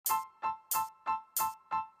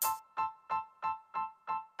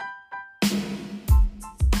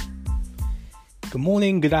Good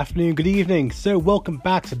morning, good afternoon, good evening. So welcome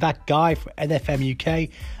back to That Guy from NFM UK.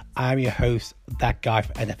 I'm your host, That Guy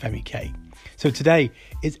from NFM UK. So today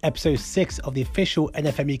is episode 6 of the official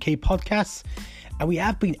NFM UK podcast, and we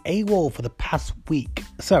have been AWOL for the past week.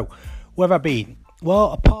 So where have I been?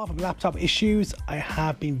 Well, apart from laptop issues, I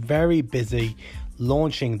have been very busy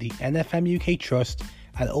launching the NFM UK Trust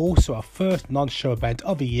and also our first non-show event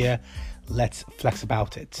of the year, Let's Flex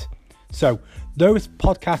About It. So those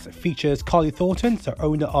podcast features Carly Thornton, the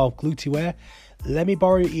owner of Glutewear. Let me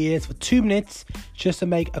borrow your ears for 2 minutes just to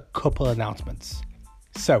make a couple of announcements.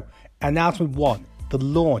 So announcement 1, the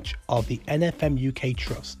launch of the NFM UK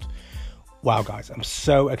Trust. Wow guys, I'm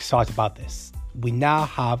so excited about this. We now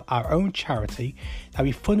have our own charity that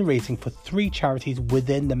will be fundraising for 3 charities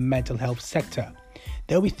within the mental health sector.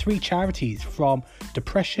 There will be 3 charities from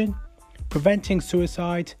depression, preventing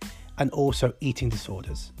suicide, and also eating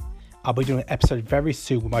disorders. I'll be doing an episode very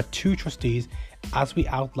soon with my 2 trustees as we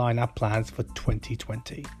outline our plans for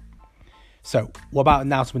 2020. So, what about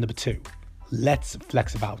announcement number 2? Let's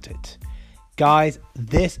flex about it. Guys,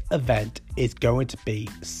 this event is going to be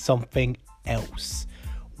something else.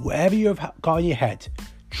 Whatever you've got in your head,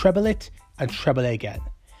 treble it and treble it again.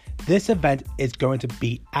 This event is going to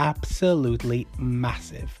be absolutely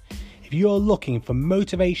massive. If you're looking for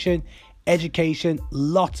motivation, education,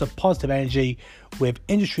 lots of positive energy with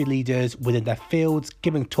industry leaders within their fields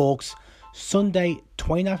giving talks, Sunday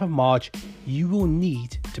 29th of March, you will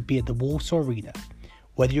need to be at the Warsaw Arena.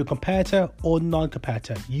 Whether you're a competitor or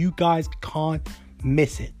non-competitor, you guys can't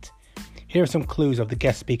miss it. Here are some clues of the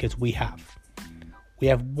guest speakers we have. We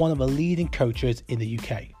have one of the leading coaches in the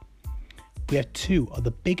UK. We have 2 of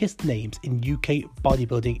the biggest names in UK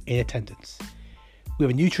bodybuilding in attendance. We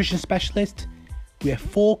have a nutrition specialist. We have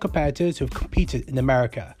 4 competitors who have competed in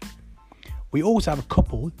America. We also have a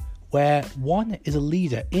couple where one is a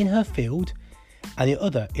leader in her field and the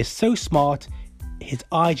other is so smart, his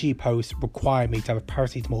IG posts require me to have a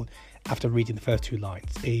paracetamol after reading the first 2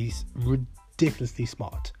 lines. He's ridiculously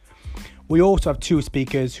smart. We also have 2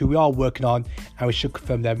 speakers who we are working on and we should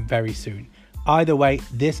confirm them very soon. Either way,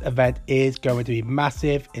 this event is going to be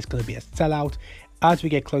massive. It's going to be a sellout. As we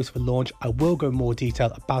get closer to launch, I will go in more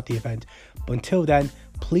detail about the event. But until then,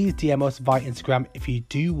 please DM us via Instagram if you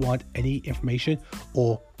do want any information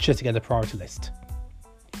or just to get the priority list.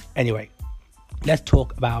 Anyway, let's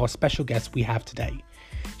talk about our special guest we have today.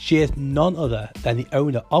 She is none other than the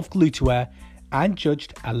owner of Glutewear and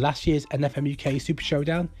judged at last year's NFM UK Super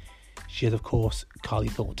Showdown. She is, of course, Carly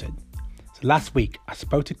Thornton. So last week, I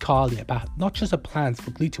spoke to Carly about not just her plans for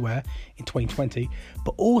Glutewear in 2020,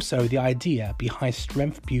 but also the idea behind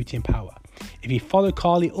strength, beauty, and power. If you follow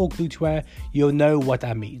Carly or Glutewear, you'll know what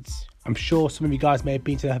that means. I'm sure some of you guys may have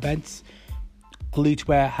been to the events.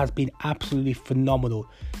 Glutewear has been absolutely phenomenal.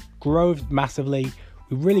 Grows massively.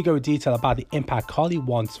 We really go into detail about the impact Carly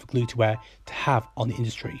wants for Glutewear to have on the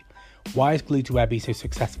industry. Why is Glutewear being so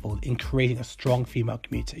successful in creating a strong female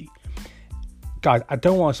community? Guys, I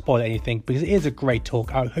don't want to spoil anything because it is a great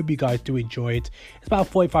talk. I hope you guys do enjoy it. It's about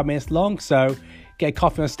 45 minutes long, so get a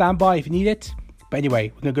coffee on standby if you need it. But anyway,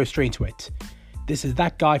 we're going to go straight into it. This is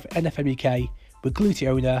That Guy for NFM UK with Glute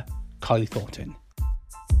owner Carly Thornton.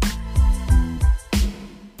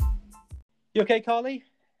 You okay, Carly?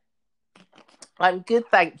 I'm good,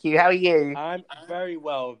 thank you. How are you? I'm very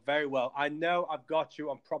well, very well. I know I've got you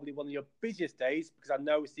on probably one of your busiest days because I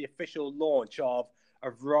know it's the official launch of a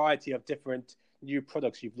variety of different new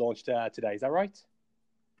products you've launched today. Is that right?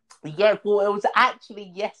 Yeah, well, it was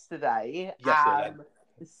actually yesterday. Yesterday.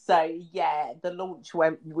 So, yeah, the launch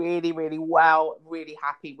went really, really well. Really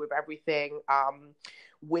happy with everything.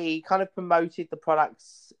 We kind of promoted the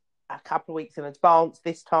products a couple of weeks in advance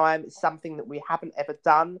this time. It's something that we haven't ever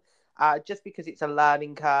done. Just because it's a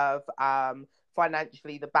learning curve.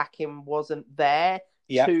 Financially, the backing wasn't there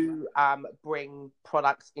to bring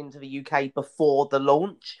products into the UK before the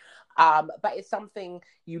launch. But it's something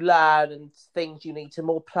you learn and things you need to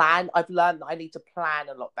more plan. I've learned that I need to plan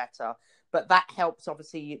a lot better. But that helps,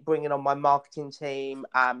 obviously, bringing on my marketing team,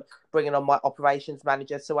 bringing on my operations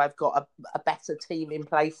manager. So I've got a better team in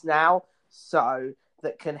place now so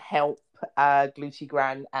that can help Glute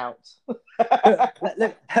Grand out. let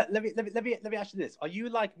me ask you this. Are you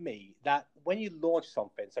like me that when you launch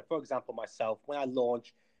something, so for example, myself, when I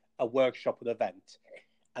launch a workshop or event,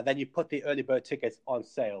 and then you put the early bird tickets on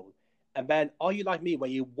sale, and then are you like me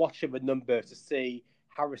when you watch the numbers to see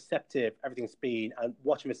how receptive everything's been and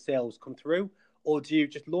watching the sales come through, or do you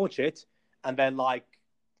just launch it and then like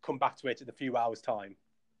come back to it in a few hours time?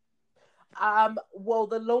 Well,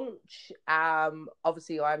 the launch,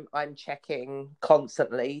 obviously I'm checking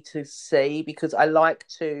constantly to see because I like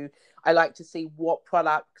to see what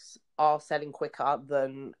products are selling quicker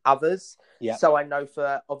than others. Yeah. So I know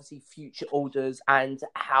for obviously future orders and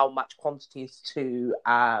how much quantities to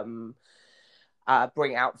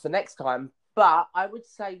bring out for next time. But I would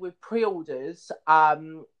say with pre-orders,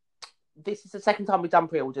 this is the second time we've done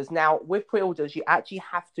pre-orders. Now, with pre-orders, you actually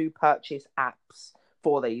have to purchase apps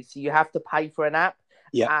for these. So you have to pay for an app.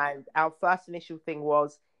 Yeah. And our first initial thing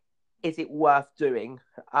was, is it worth doing?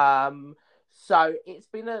 So it's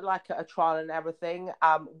been a trial and error thing.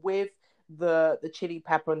 With the chili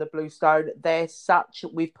pepper and the bluestone,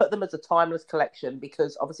 we've put them as a timeless collection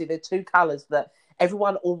because obviously they're two colours that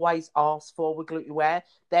everyone always asks for with Glutewear.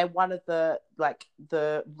 They're one of the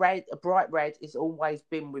red, a bright red has always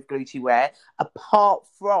been with Glutewear, apart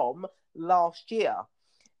from last year.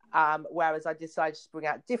 Whereas I decided to bring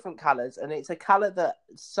out different colours, and it's a colour that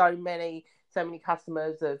so many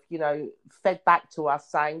customers have, fed back to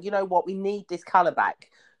us saying, you know what, we need this colour back.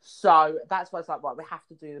 So that's why it's like, right, we have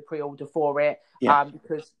to do the pre-order for it,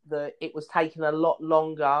 because it was taking a lot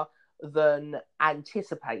longer than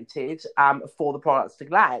anticipated for the products to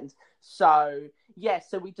land. So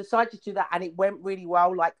so we decided to do that, and it went really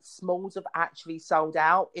well. Like, smalls have actually sold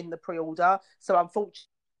out in the pre-order. So unfortunately,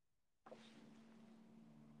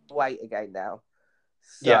 wait again now.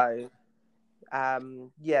 So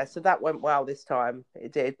so that went well this time.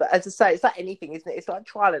 It did. But as I say, it's like anything, isn't it? It's like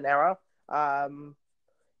trial and error.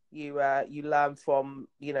 You learn from,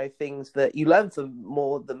 things that you learn from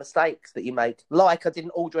more the mistakes that you make. Like, I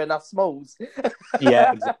didn't order enough smalls.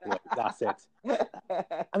 Yeah, exactly. That's it.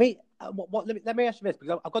 I mean, let me ask you this,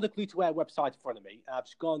 because I've got a Glutewear website in front of me. I've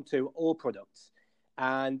just gone to all products,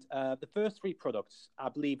 and the first three products, I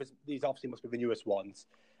believe, these obviously must be the newest ones.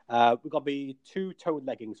 We've got the two-tone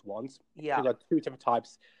leggings ones. Yeah. We've got two different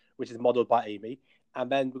types, which is modeled by Amy.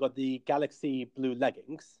 And then we've got the Galaxy Blue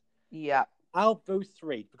leggings. Yeah. Out of those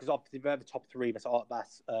three, because obviously they're the top three, that's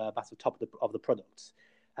the top of the products.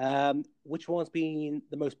 Which one's been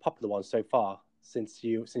the most popular one so far since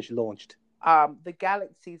you launched? The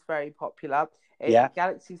Galaxy is very popular. The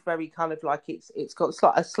Galaxy's very kind of like it's got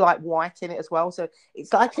a slight white in it as well, so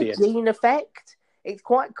it's like a jean effect. It's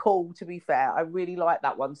quite cool, to be fair. I really like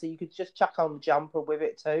that one. So you could just chuck on the jumper with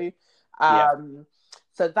it too.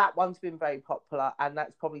 So that one's been very popular, and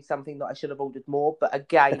that's probably something that I should have ordered more. But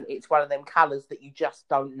again, it's one of them colours that you just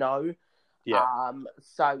don't know.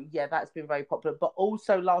 So that's been very popular. But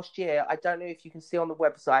also last year, I don't know if you can see on the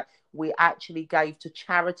website, we actually gave to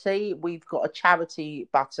charity. We've got a charity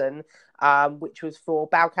button, which was for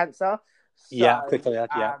bowel cancer. So, click on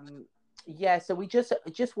that. So we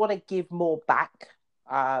just want to give more back.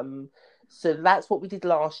 So that's what we did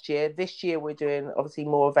last year. This year we're doing obviously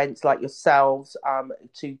more events like yourselves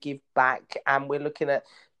to give back, and we're looking at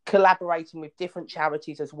collaborating with different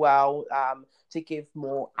charities as well to give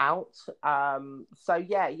more out. So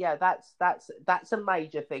that's a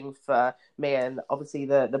major thing for me, and obviously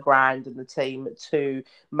the brand and the team, to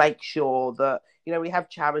make sure that we have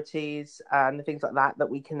charities and things like that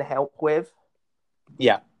we can help with.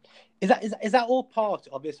 Yeah. Is that all part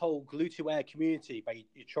of this whole Glutewear community that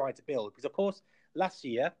you're trying to build? Because, of course, last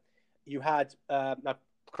year you had, now,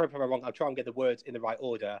 correct me if I'm wrong, I'll try and get the words in the right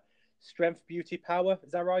order. Strength, beauty, power.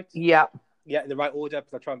 Is that right? Yeah. Yeah, in the right order,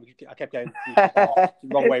 because I kept getting the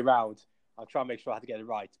wrong way round. I'll try and make sure I had to get it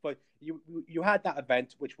right. But you had that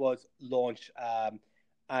event, which was launched,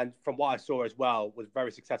 and from what I saw as well, was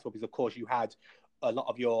very successful, because, of course, you had a lot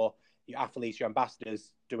of your athletes, your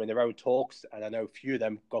ambassadors, doing their own talks, and I know a few of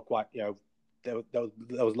them got quite, there was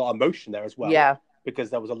a lot of emotion there as well. Yeah. Because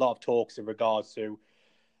there was a lot of talks in regards to,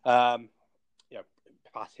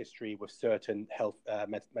 past history with certain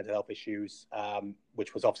mental health issues,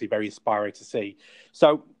 which was obviously very inspiring to see.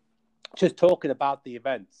 So, just talking about the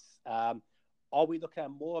events, are we looking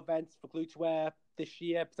at more events for Glutewear this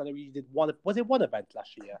year? Because I know you did one. Was it one event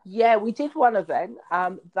last year? Yeah, we did one event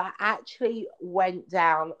that actually went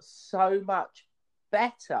down so much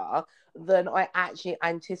better than I actually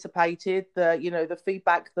anticipated. The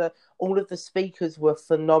feedback, all of the speakers were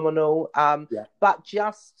phenomenal. But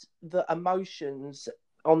just the emotions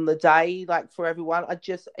on the day, like for everyone,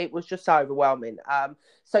 it was just so overwhelming.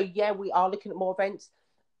 We are looking at more events.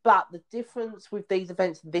 But the difference with these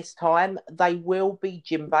events this time, they will be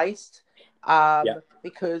gym-based.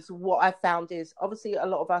 Because what I found is, obviously, a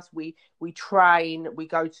lot of us, we train, we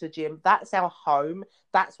go to the gym. That's our home.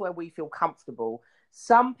 That's where we feel comfortable.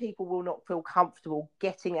 Some people will not feel comfortable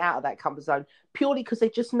getting out of that comfort zone purely because they're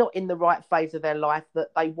just not in the right phase of their life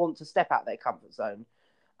that they want to step out of their comfort zone.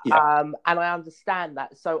 Yeah. And I understand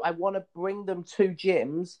that. So I want to bring them to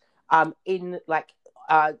gyms in like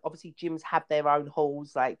obviously gyms have their own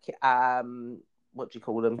halls, like what do you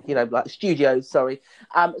call them? You know, like studios, sorry.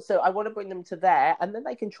 So I want to bring them to there and then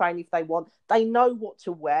they can train if they want. They know what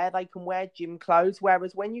to wear. They can wear gym clothes.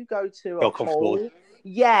 Whereas when you go to a Feel comfortable. hall,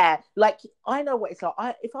 yeah, like if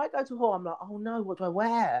I go to a hall, I'm like, oh no, what do I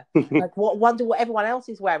wear? Like wonder what everyone else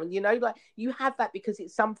is wearing, like you have that because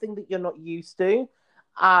it's something that you're not used to.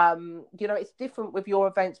 It's different with your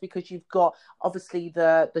events because you've got obviously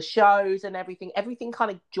the shows and everything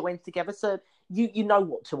kind of joins together, so you know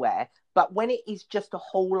what to wear. But when it is just a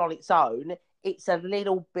hall on its own, it's a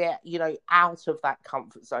little bit out of that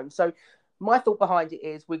comfort zone. So my thought behind it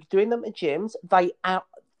is we're doing them at gyms.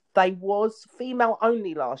 They was female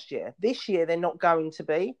only last year. This year they're not going to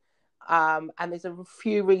be, and there's a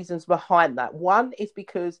few reasons behind that. One is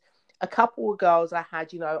because a couple of girls I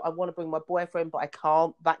had, I want to bring my boyfriend, but I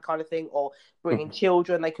can't, that kind of thing, or bringing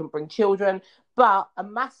children, they can bring children. But a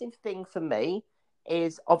massive thing for me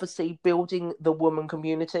is obviously building the woman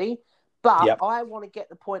community. But Yep. I want to get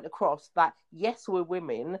the point across that, yes, we're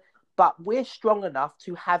women, but we're strong enough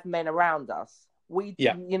to have men around us.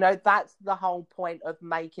 That's the whole point of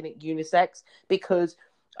making it unisex, because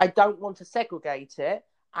I don't want to segregate it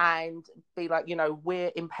and be like,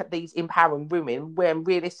 we're these empowering women, when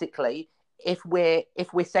realistically, if we're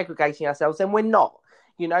segregating ourselves, then we're not,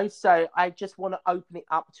 So I just want to open it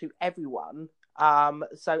up to everyone,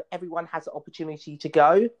 so everyone has the opportunity to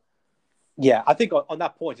go. Yeah, I think on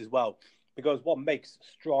that point as well, because what makes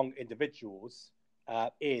strong individuals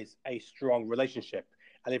is a strong relationship.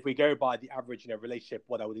 And if we go by the average, relationship,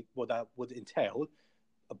 what that would entail,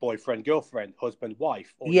 a boyfriend, girlfriend, husband,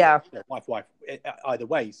 wife, or wife, either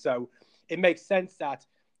way. So it makes sense that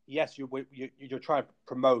yes, you're trying to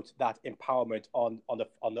promote that empowerment on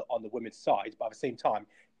the women's side, but at the same time,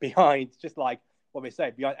 behind, just like what we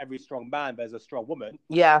say, behind every strong man, there's a strong woman.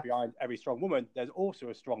 Yeah. Behind every strong woman, there's also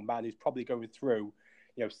a strong man who's probably going through,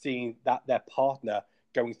 seeing that their partner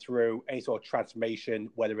going through any sort of transformation,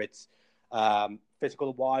 whether it's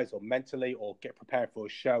physical wise or mentally, or get prepared for a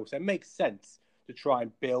show. So it makes sense to try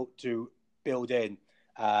and build in,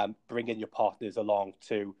 bring in your partners along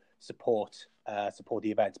to support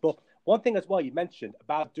the events. But one thing as well you mentioned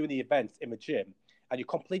about doing the events in the gym, and you're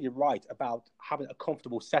completely right about having a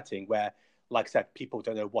comfortable setting where, like I said, people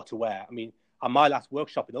don't know what to wear. I mean, on my last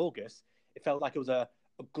workshop in August, it felt like it was a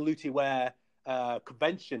glute wear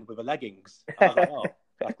convention with the leggings. I was like, oh,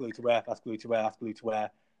 that's glute wear, that's glute wear, that's glute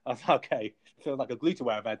wear. I was like, okay, it feels like a glute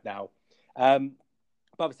wear event now.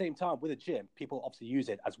 But at the same time, with a gym, people obviously use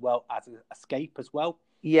it as well as an escape as well.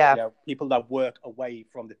 Yeah. People that work away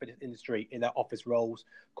from the fitness industry in their office roles,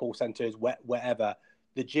 call centers, wherever,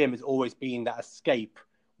 the gym has always been that escape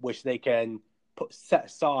which they can set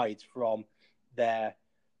aside from their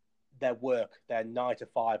work, their 9 to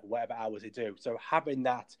 5, whatever hours they do. So using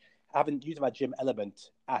that gym element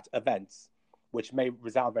at events, which may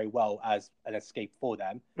resound very well as an escape for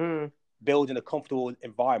them, building a comfortable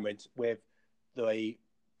environment with the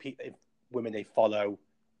women they follow,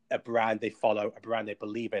 a brand they follow, a brand they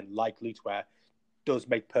believe in, like Lutewear, does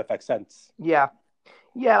make perfect sense. Yeah,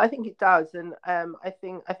 I think it does, and I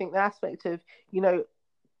think the aspect of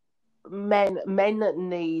men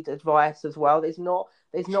need advice as well. There's not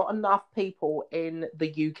enough people in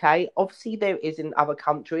the UK. Obviously, there is in other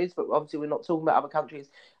countries, but obviously we're not talking about other countries.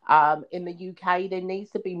 In the UK, there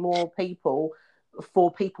needs to be more people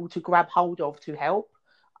for people to grab hold of to help.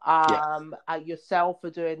 Yourself are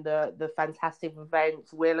doing the fantastic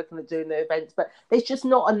events. We're looking at doing the events, but there's just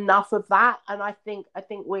not enough of that. And I think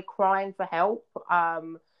we're crying for help.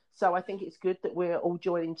 So I think it's good that we're all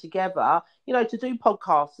joining together, to do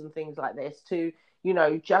podcasts and things like this, to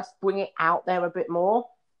just bring it out there a bit more.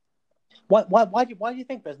 Why do you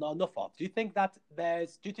think there's not enough of? Do you think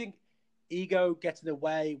ego gets in the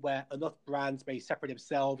way where enough brands may separate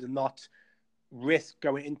themselves and not risk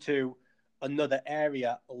going into another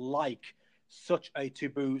area like such a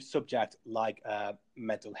taboo subject like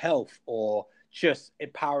mental health, or just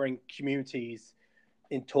empowering communities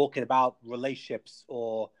in talking about relationships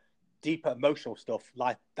or deeper emotional stuff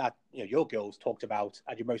like that your girls talked about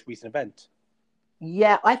at your most recent event?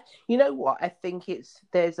 Yeah, you know what? I think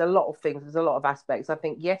there's a lot of things, there's a lot of aspects. I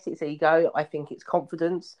think, yes, it's ego. I think it's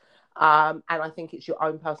confidence. And I think it's your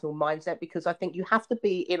own personal mindset, because I think you have to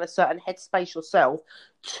be in a certain headspace yourself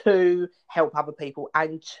to help other people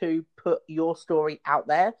and to put your story out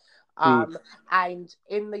there. And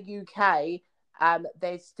in the UK,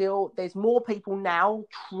 there's more people now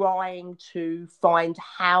trying to find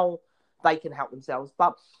how they can help themselves.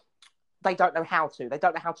 But they don't know how to. They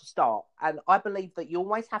don't know how to start. And I believe that you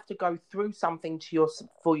always have to go through something to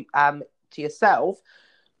yourself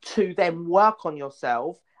to then work on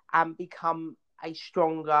yourself and become a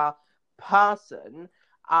stronger person.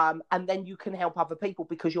 And then you can help other people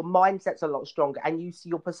because your mindset's a lot stronger and you see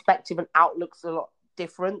your perspective and outlook's a lot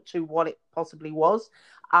different to what it possibly was.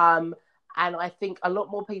 And I think a lot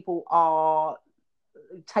more people are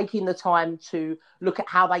taking the time to look at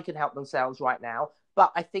how they can help themselves right now.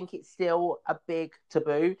 But I think it's still a big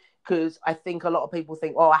taboo because I think a lot of people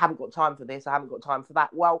think, oh, I haven't got time for this, I haven't got time for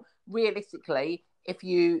that. Well, realistically, if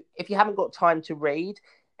you haven't got time to read,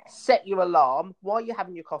 set your alarm while you're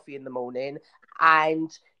having your coffee in the morning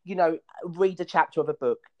and, you know, read a chapter of a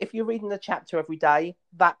book. If you're reading a chapter every day,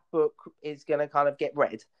 that book is going to kind of get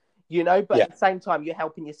read, you know, but at the same time, you're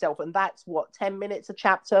helping yourself. And that's 10 minutes a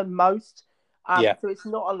chapter most. So it's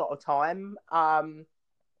not a lot of time.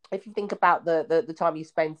 If you think about the time you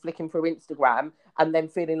spend flicking through Instagram and then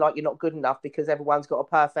feeling like you're not good enough because everyone's got a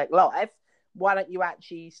perfect life, why don't you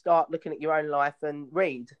actually start looking at your own life and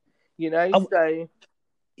read? You know, I was going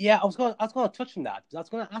to touch on that because I was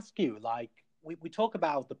going to ask you, like, we talk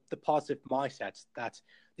about the positive mindsets, that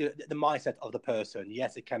the mindset of the person.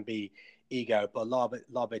 Yes, it can be ego, but a lot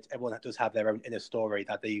of it, everyone does have their own inner story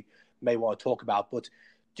that they may want to talk about. But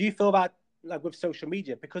do you feel that, like with social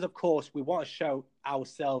media, because of course we want to show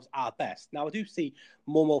ourselves our best. Now I do see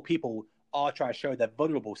more and more people are trying to show their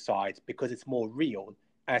vulnerable side because it's more real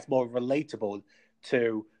and it's more relatable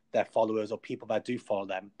to their followers or people that do follow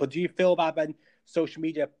them. But do you feel that when social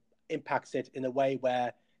media impacts it in a way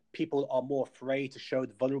where people are more afraid to show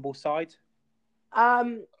the vulnerable side?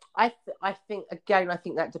 I think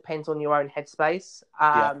that depends on your own headspace.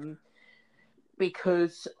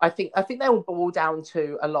 Because I think they all boil down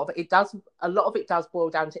to a lot of it. A lot of it does boil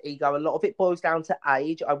down to ego. A lot of it boils down to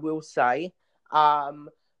age, I will say.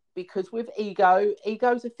 Because with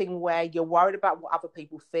ego's a thing where you're worried about what other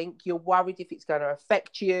people think. You're worried if it's going to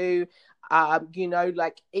affect you. You know,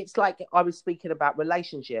 like it's like I was speaking about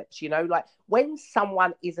relationships. You know, like when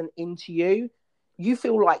someone isn't into you, you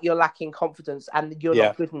feel like you're lacking confidence and you're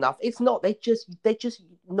not good enough. It's not. They're just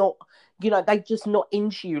not, you know, they're just not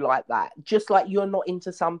into you like that. Just like you're not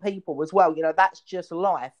into some people as well. You know, that's just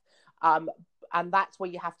life. And that's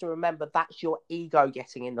where you have to remember that's your ego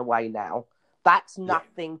getting in the way now. That's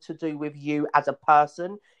nothing to do with you as a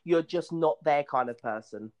person. You're just not their kind of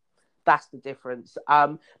person. That's the difference.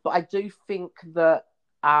 But I do think that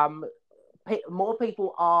more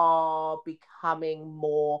people are becoming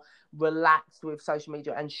more relaxed with social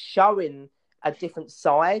media and showing a different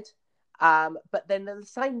side. But then the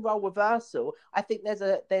same role reversal, I think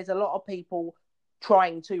there's a lot of people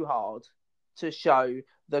trying too hard to show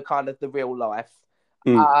the kind of the real life.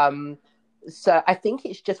 So I think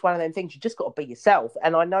it's just one of them things. You just got to be yourself.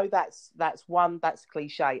 And I know that's that's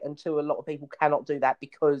cliche, and two, a lot of people cannot do that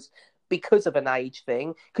because of an age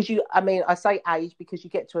thing. I say age because you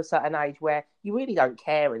get to a certain age where you really don't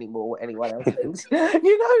care anymore what anyone else thinks.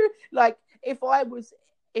 You know, like if I was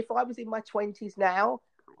in my 20s now,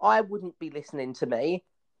 I wouldn't be listening to me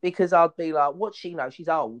because I'd be like, what's she know? She's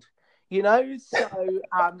old. You know, so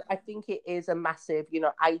I think it is a massive, you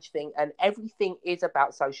know, age thing, and everything is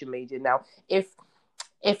about social media now.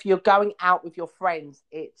 If you're going out with your friends,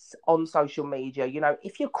 it's on social media. You know,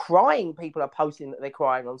 if you're crying, people are posting that they're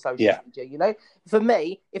crying on social media. You know, for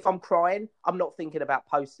me, if I'm crying, I'm not thinking about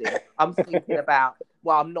posting. I'm thinking about,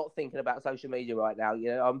 I'm not thinking about social media right now.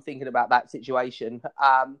 You know, I'm thinking about that situation.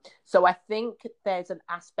 So I think there's an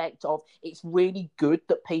aspect of it's really good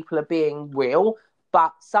that people are being real,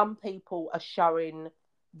 but some people are showing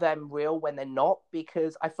them real when they're not,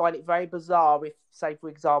 because I find it very bizarre if, say, for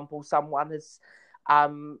example, someone has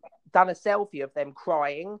done a selfie of them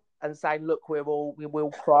crying and saying, look, we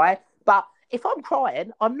will cry. But if I'm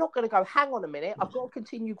crying, I'm not going to go, hang on a minute, I've got to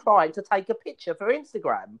continue crying to take a picture for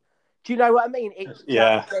Instagram. Do you know what I mean? It's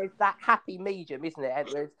there's that happy medium, isn't it,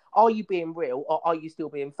 Edward? Are you being real or are you still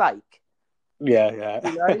being fake? Yeah.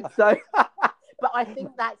 You know, so, but I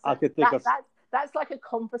think that's like a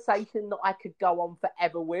conversation that I could go on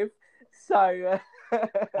forever with. So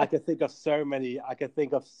I can think of so many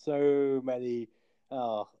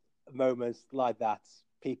moments like that.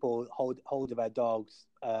 People holding their dogs,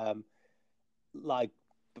 like,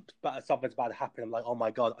 but something's about to happen. I'm like, oh my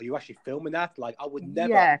god, are you actually filming that? Like, I would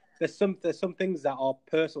never. Yeah. There's some things that are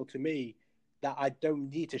personal to me that I don't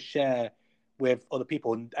need to share with other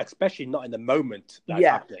people, especially not in the moment that's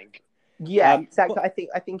happening. Yeah, exactly. But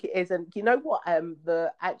I think it is, and you know what?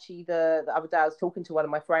 The other day I was talking to one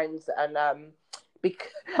of my friends, and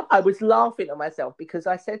I was laughing at myself because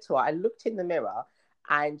I said to her, I looked in the mirror,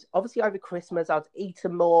 And obviously over Christmas, I was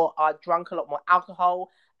eating more, I drunk a lot more alcohol,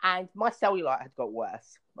 and my cellulite had got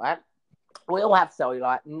worse, right? We all have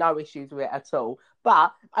cellulite, no issues with it at all.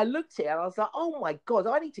 But I looked at it and I was like, oh my God,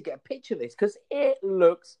 I need to get a picture of this because it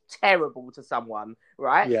looks terrible to someone,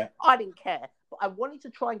 right? Yeah. I didn't care. But I wanted to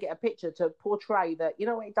try and get a picture to portray that, you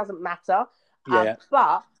know what, it doesn't matter. Yeah.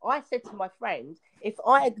 But I said to my friend, if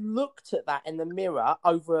I had looked at that in the mirror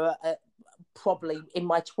over probably in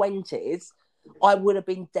my 20s, I would have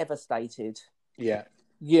been devastated. Yeah.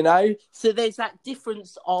 You know, so there's that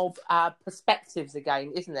difference of perspectives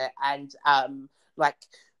again, isn't it? And like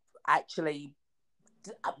actually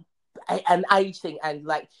an age thing and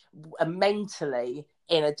like mentally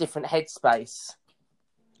in a different headspace.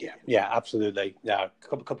 Yeah, absolutely. Yeah,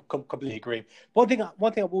 completely agree. One thing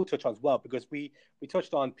I will touch on as well, because we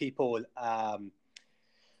touched on people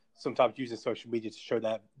sometimes using social media to show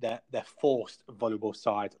their forced vulnerable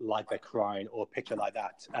side, like they're crying or a picture like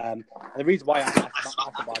that. And the reason why I asked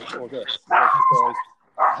about all this was because,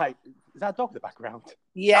 hey, is that a dog in the background?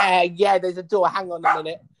 Yeah, there's a door. Hang on a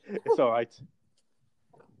minute. It's all right.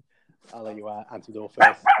 I'll let you answer the door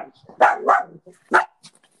first.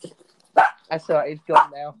 That's all right, he's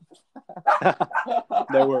gone now.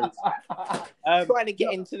 No worries. Trying to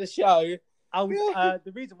get into the show.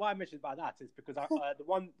 The reason why I mentioned about that is because the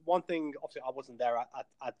one thing, obviously I wasn't there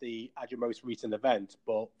at your most recent event,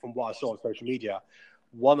 but from what I saw on social media,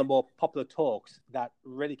 one of the more popular talks that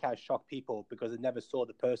really kind of shocked people because they never saw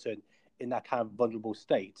the person in that kind of vulnerable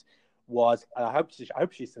state was, and I hope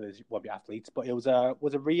she still is one of the athletes, but it was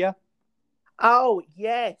Rhea. Oh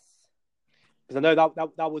yes, because I know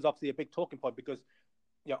that was obviously a big talking point because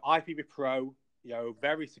IFBB Pro,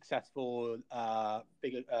 very successful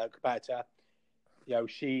big competitor.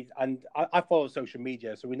 I follow social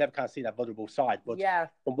media, so we never kind of see that vulnerable side. But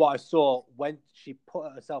from what I saw, when she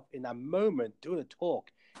put herself in that moment doing a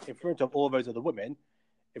talk in front of all those other women,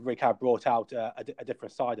 it really kind of brought out a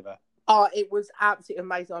different side of her. Oh, it was absolutely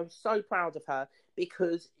amazing. I'm so proud of her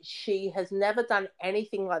because she has never done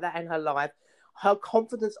anything like that in her life. Her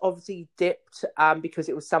confidence obviously dipped because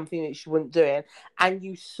it was something that she wasn't doing. And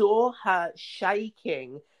you saw her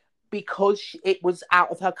shaking because it was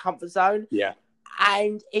out of her comfort zone. Yeah.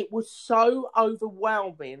 And it was so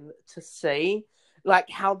overwhelming to see, like,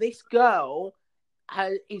 how this girl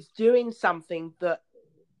is doing something that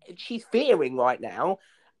she's fearing right now.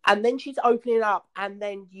 And then she's opening up, and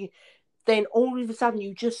then all of a sudden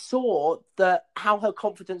you just saw how her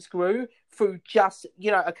confidence grew through just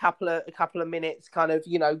a couple of minutes, kind of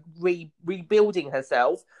rebuilding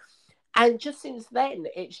herself. And just since then,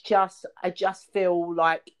 I just feel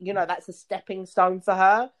like that's a stepping stone for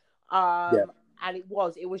her. And it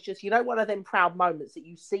was just one of them proud moments that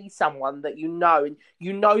you see someone that and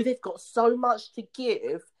they've got so much to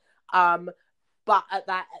give, but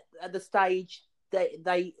at the stage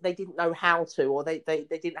they didn't know how to, or they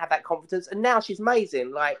didn't have that confidence. And now she's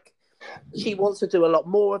amazing. Like, she wants to do a lot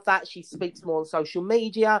more of that. She speaks more on social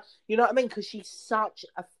media. You know what I mean? Because she's such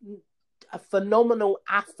a phenomenal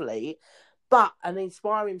athlete, but an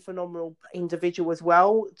inspiring, phenomenal individual as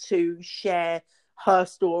well to share her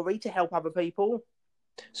story to help other people.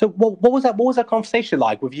 So what was that conversation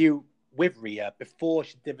like with you with Rhea before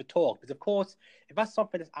she did the talk? Because of course, if that's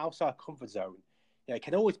something that's outside her comfort zone, it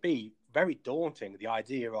can always be very daunting, the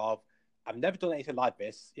idea of, I've never done anything like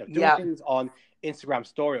this. Doing things on Instagram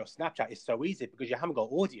story or Snapchat is so easy because you haven't got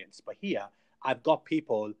audience. But here, I've got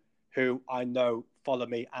people who I know follow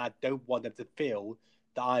me, and I don't want them to feel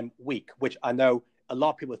that I'm weak, which I know a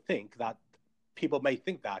lot of people think that. People may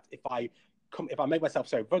think that if I make myself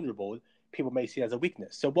so vulnerable, people may see it as a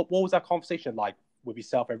weakness. So what was that conversation like with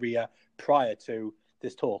yourself and Rhea prior to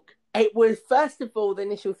this talk? It was, first of all, the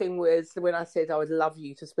initial thing was when I said I would love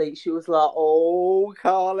you to speak, she was like, oh,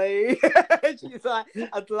 Carly. She's like,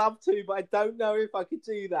 I'd love to, but I don't know if I could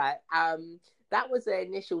do that. That was the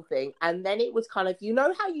initial thing. And then it was kind of,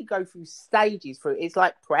 how you go through stages through, it's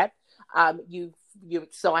like prep. You're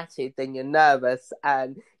excited, then you're nervous,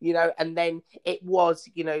 and then it was,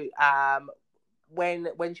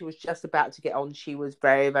 when she was just about to get on, she was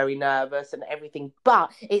very, very nervous and everything.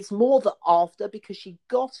 But it's more the after, because she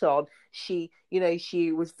got on, she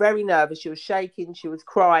was very nervous, she was shaking, she was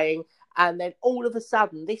crying, and then all of a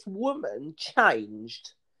sudden this woman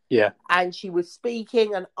changed. Yeah. And she was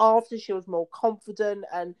speaking, and after, she was more confident,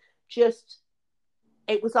 and just,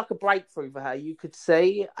 it was like a breakthrough for her, you could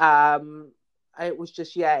see. It was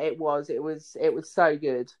just, it was so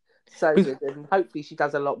good. So good, and hopefully she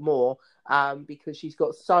does a lot more because she's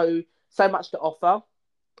got so much to offer.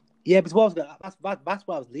 Yeah, but that's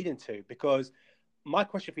what I was leading to, because my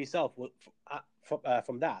question for yourself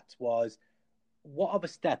from that was, what other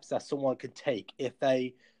steps that someone could take if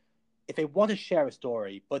they want to share a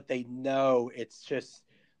story, but they know it's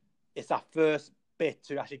that first bit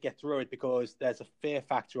to actually get through it because there's a fear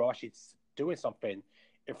factor of actually doing something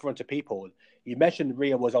in front of people. You mentioned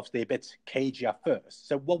Rhea was obviously a bit cagey at first.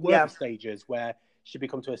 So what were the stages where she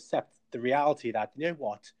became to accept the reality that, you know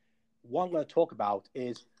what I'm going to talk about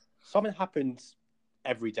is something happens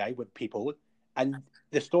every day with people, and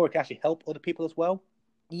the story can actually help other people as well?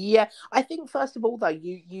 Yeah, I think first of all though,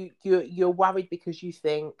 you're worried because you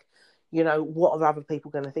think, what are other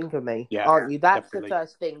people going to think of me? Yeah, aren't you? That's definitely. the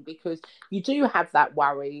first thing, because you do have that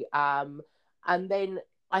worry. And then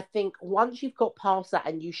I think once you've got past that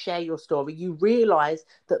and you share your story, you realise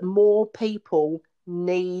that more people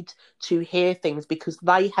need to hear things because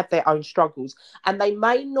they have their own struggles, and they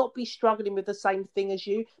may not be struggling with the same thing as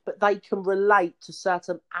you, but they can relate to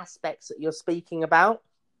certain aspects that you're speaking about.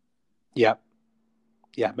 Yeah.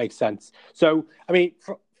 Yeah, makes sense. So, I mean,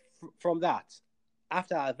 from that,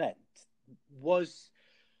 after that event, because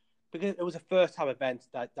it was a first time event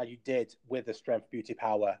that you did with the Strength Beauty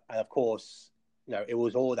Power, and of course, it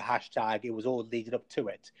was all the hashtag, it was all leading up to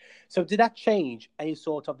it. So, did that change any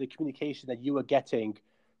sort of the communication that you were getting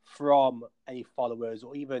from any followers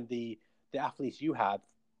or even the athletes you had?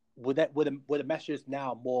 Were the messages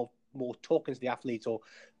now more talking to the athletes or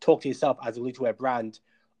talk to yourself as a Luteware brand,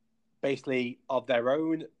 basically of their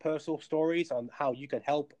own personal stories on how you can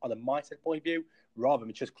help on a mindset point of view rather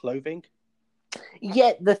than just clothing?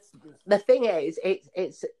 Yeah, the thing is,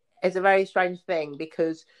 it's a very strange thing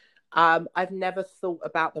because I've never thought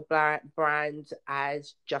about the brand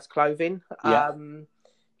as just clothing. Yeah.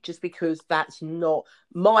 Just because that's not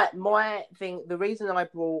my thing. The reason I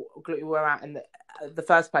brought Glutewear out in the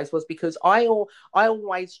first place was because I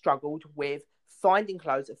always struggled with finding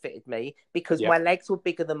clothes that fitted me because my legs were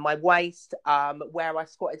bigger than my waist. Where I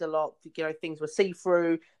squatted a lot, things were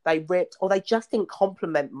see-through, they ripped, or they just didn't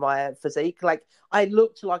complement my physique. Like, I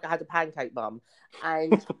looked like I had a pancake bum,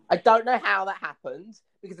 and I don't know how that happened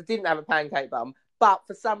because I didn't have a pancake bum. But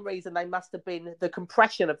for some reason, the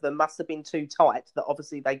compression of them must have been too tight, that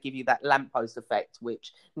obviously they give you that lamppost effect,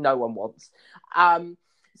 which no one wants.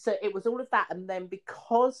 So it was all of that. And then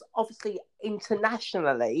because obviously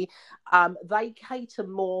internationally, they cater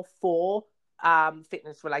more for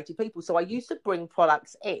fitness related people. So I used to bring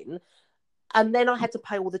products in, and then I had to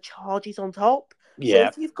pay all the charges on top. So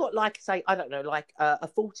if you've got, like, say, I don't know, like a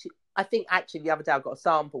 40, I think actually the other day I got a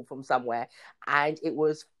sample from somewhere and it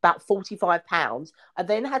was about £45. I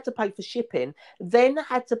then had to pay for shipping, then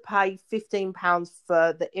had to pay £15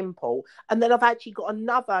 for the import. And then I've actually got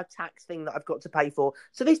another tax thing that I've got to pay for.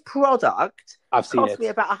 So this product cost me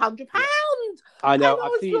about £100. I know. And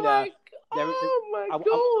I've seen like, oh my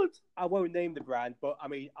God. I won't name the brand, but I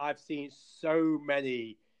mean, I've seen so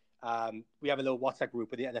many. We have a little WhatsApp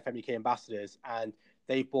group with the NFM UK ambassadors, and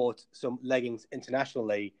they bought some leggings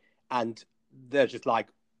internationally, and they're just like,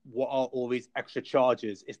 what are all these extra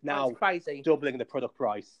charges? It's now crazy, doubling the product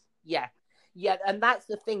price. Yeah, and that's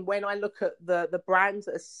the thing. When I look at the brands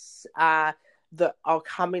that are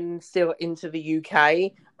coming still into the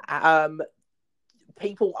UK,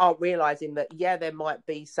 people aren't realizing that there might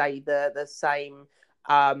be, say, the same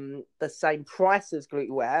price as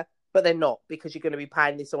Glutewear, but they're not, because you're going to be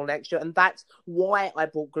paying this all extra. And that's why I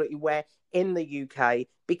bought Glutewear in the UK,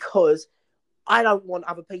 because I don't want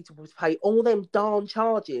other people to pay all them darn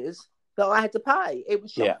charges that I had to pay. It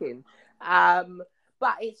was shocking.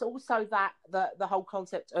 But it's also that the whole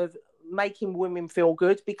concept of making women feel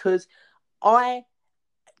good, because I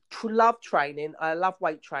love training, I love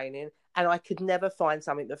weight training, and I could never find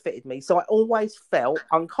something that fitted me. So I always felt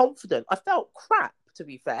unconfident. I felt crap, to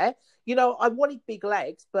be fair. I wanted big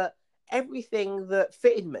legs, but everything that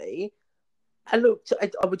fitted me, I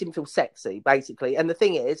didn't feel sexy, basically. And the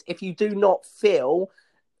thing is, if you do not feel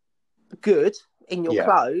good in your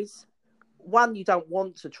clothes, one, you don't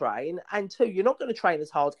want to train, and two, you're not going to train as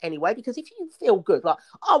hard anyway, because if you feel good, like,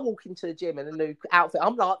 I walk into the gym in a new outfit,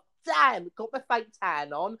 I'm like, damn, got my fake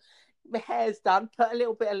tan on, my hair's done, put a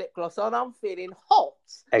little bit of lip gloss on, I'm feeling hot.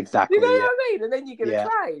 Exactly. You know what I mean? And then you're going to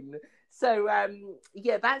train. So,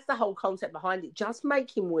 that's the whole concept behind it, just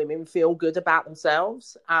making women feel good about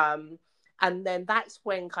themselves. And then that's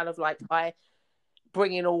when kind of like I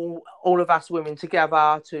bring in all of us women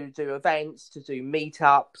together to do events, to do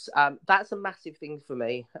meetups. That's a massive thing for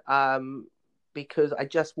me, because I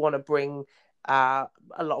just want to bring a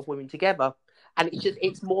lot of women together. And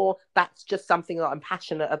that's just something that I'm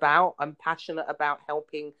passionate about. I'm passionate about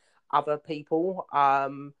helping other people.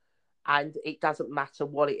 And it doesn't matter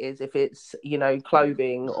what it is, if it's,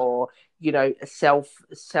 clothing or,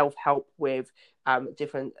 self-help with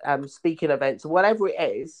different speaking events, whatever it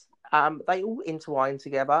is. They all interlink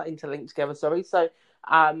together. Sorry, so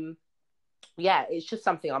yeah, it's just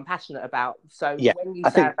something I'm passionate about. So Yeah, when you I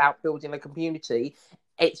say think about building a community,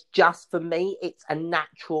 it's just for me, it's a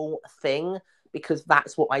natural thing because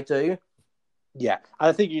that's what I do. yeah, and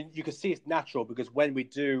I think you can see it's natural because when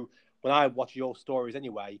I watch your stories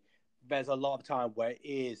anyway, there's a lot of time where it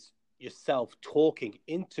is yourself talking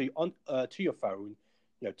to your phone,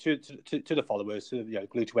 to the followers, to the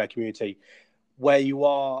Glue to Wear community, where you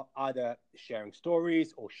are either sharing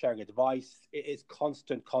stories or sharing advice. It is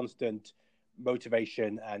constant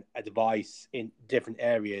motivation and advice in different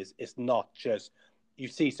areas. It's not just you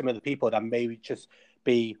see some of the people that maybe just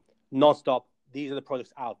be non-stop. These are the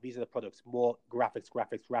products out. These are the products. More graphics.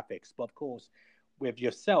 But of course, with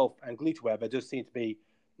yourself and Glue to Wear, there does seem to be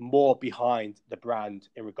more behind the brand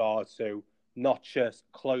in regards to not just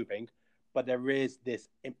clothing, but there is this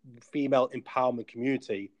female empowerment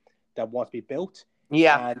community that wants to be built.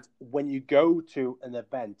 Yeah. And when you go to an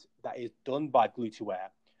event that is done by Glue to Wear,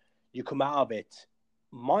 you come out of it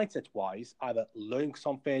mindset wise, either learning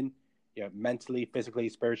something, mentally, physically,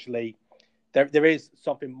 spiritually. There is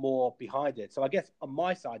something more behind it. So I guess on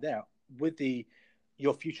my side there, with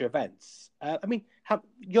your future events,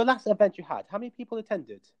 your last event you had, how many people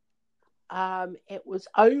attended? It was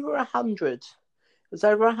over 100. It was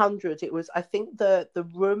over 100. It was, I think the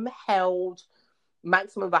room held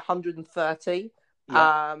maximum of 130.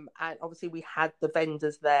 Yeah. And obviously we had the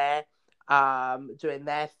vendors there doing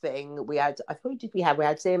their thing. We had, I thought, did we have? We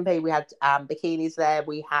had CMP, we had bikinis there,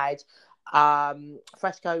 we had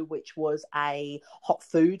Fresco, which was a hot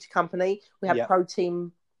food company. We had Yeah.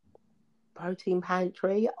 Protein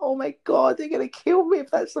Pantry. Oh my god, they're gonna kill me if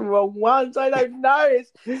that's the wrong ones. I don't know.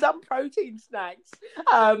 It's some protein snacks.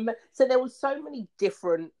 So there was so many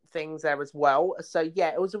different things there as well. So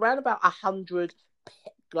yeah, it was around about 100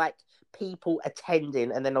 like people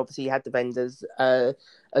attending, and then obviously you had the vendors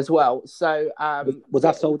as well. So was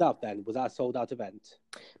that sold out then? Was that a sold out event?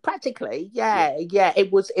 practically, yeah.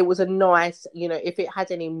 It was a nice, if it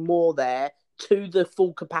had any more there to the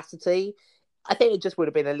full capacity, I think it just would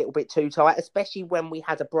have been a little bit too tight, especially when we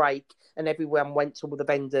had a break and everyone went to all the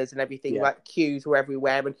vendors and everything. Yeah. Like queues were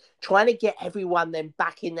everywhere, and trying to get everyone then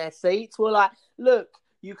back in their seats. We're like, look,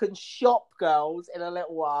 you can shop, girls, in a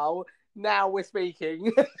little while. Now we're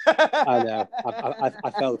speaking. I know.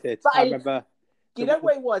 I felt it. But I remember. You know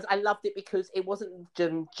what it was? I loved it because it wasn't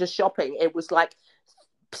just shopping. It was like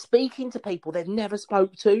speaking to people they've never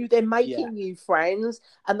spoke to. They're making new friends,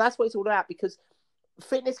 and that's what it's all about. Because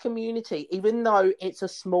fitness community, even though it's a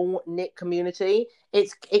small knit community,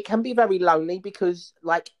 it can be very lonely because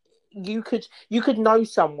like you could know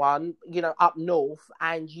someone up north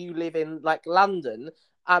and you live in like London,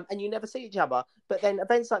 and you never see each other. But then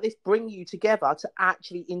events like this bring you together to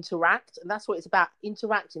actually interact, and that's what it's about: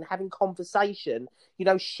 interacting, having conversation,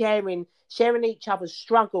 sharing each other's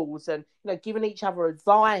struggles, and giving each other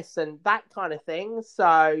advice and that kind of thing.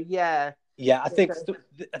 So yeah. Yeah, I think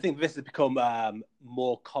this has become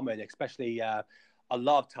more common, especially a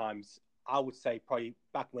lot of times. I would say probably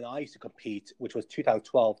back when I used to compete, which was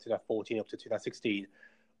 2012, 2014, up to 2016,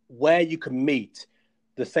 where you can meet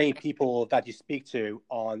the same people that you speak to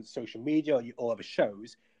on social media or other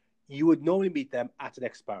shows. You would normally meet them at an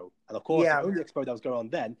expo, and of course, the only expo that was going on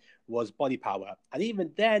then was Body Power, and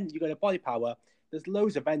even then, you go to Body Power, there's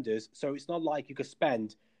loads of vendors, so it's not like you could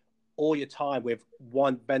spend all your time with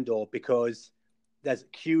one vendor because there's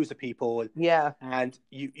queues of people. Yeah. And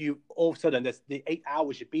you all of a sudden, there's the 8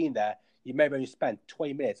 hours you've been there, you may have only spent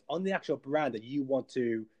 20 minutes on the actual brand that you want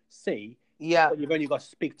to see. Yeah. But you've only got to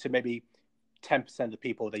speak to maybe 10% of the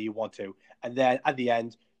people that you want to. And then at the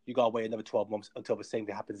end, you got to wait another 12 months until the same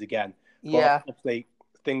thing happens again. Yeah. But obviously,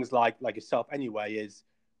 things like yourself anyway is,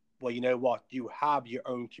 well, you know what? You have your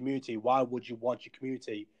own community. Why would you want your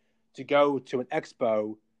community to go to an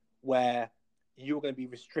expo where you're going to be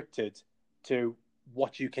restricted to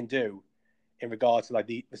what you can do in regards to like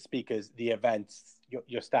the speakers, the events,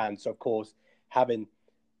 your stand? So of course, having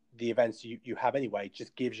the events you have anyway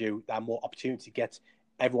just gives you that more opportunity to get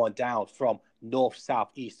everyone down from north,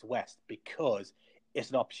 south, east, west, because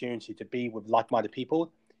it's an opportunity to be with like-minded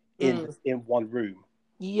people in one room.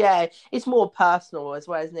 Yeah, it's more personal as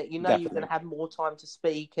well, isn't it? Definitely. You're going to have more time to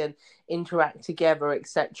speak and interact together,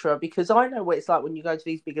 etc. Because I know what it's like when you go to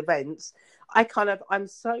these big events. I'm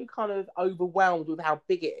so kind of overwhelmed with how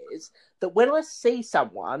big it is that when I see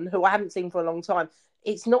someone who I haven't seen for a long time,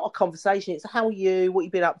 it's not a conversation. It's how are you, what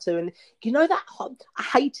you've been up to, and that I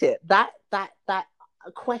hate it. That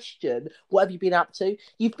question, what have you been up to?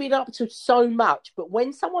 You've been up to so much, but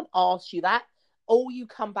when someone asks you that, all you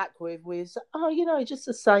come back with was, oh, just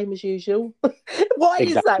the same as usual. Why is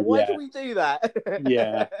Exactly. that? Why Yeah. do we do that?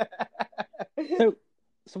 Yeah.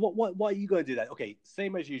 So what are you going to do then? Okay,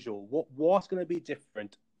 same as usual. What's going to be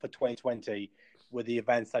different for 2020 with the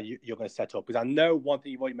events that you're going to set up? Because I know one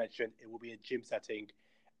thing you've already mentioned, it will be a gym setting,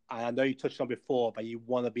 and I know you touched on before, but you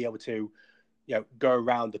want to be able to, go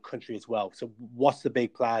around the country as well. So what's the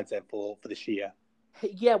big plans then for this year?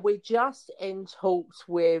 Yeah, we're just in talks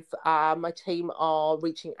with my team are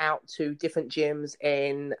reaching out to different gyms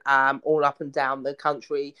in all up and down the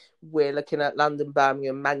country. We're looking at London,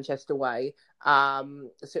 Birmingham, Manchester way. So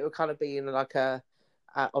it will kind of be in like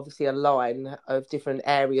obviously a line of different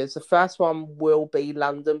areas. The first one will be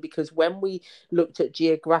London because when we looked at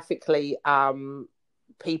geographically,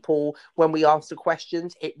 people when we asked the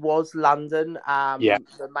questions, it was London, Yeah,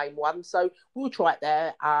 the main one. So we'll try it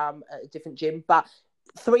there at a different gym, but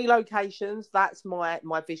 3 locations. That's my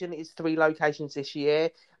vision is 3 locations this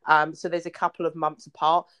year. So there's a couple of months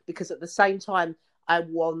apart because at the same time I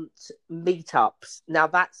want meetups. Now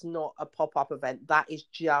that's not a pop-up event. That is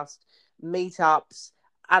just meetups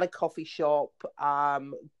at a coffee shop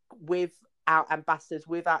with our ambassadors,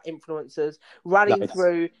 with our influencers, running nice.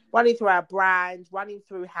 through our brand, running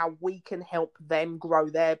through how we can help them grow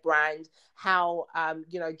their brand, how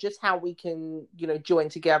just how we can join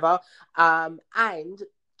together, and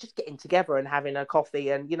just getting together and having a coffee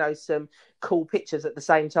and some cool pictures at the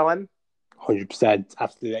same time. 100%,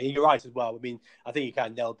 absolutely. And you're right as well. I mean, I think you kind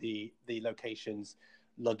of nailed the locations: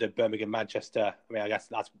 London, Birmingham, Manchester. I mean, I guess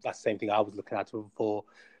that's the same thing I was looking at for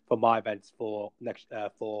my events for next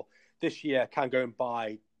for this year. Kind of going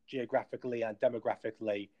by geographically and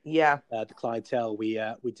demographically, Yeah. the clientele we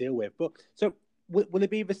deal with. But so will it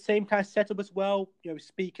be the same kind of setup as well?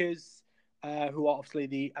 Speakers who are obviously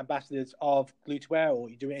the ambassadors of Glutewear, or are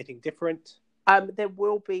you doing anything different? There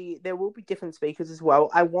will be different speakers as well.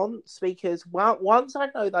 I want speakers. Well, once I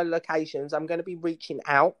know the locations, I'm going to be reaching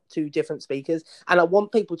out to different speakers, and I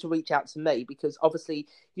want people to reach out to me because obviously,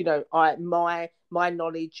 my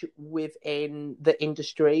knowledge within the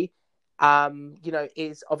industry,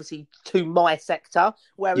 is obviously to my sector.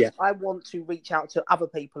 Whereas Yeah, I want to reach out to other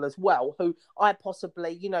people as well who I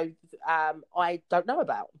possibly, I don't know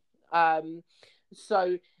about.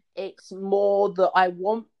 So it's more that I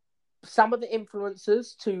want some of the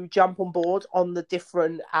influencers to jump on board on the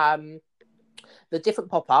different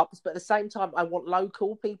pop-ups, but at the same time I want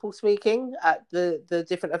local people speaking at the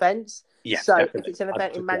different events. yes, So if definitely. it's an I'd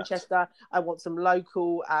event in agree with that. Manchester, I want some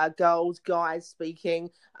local girls, guys speaking.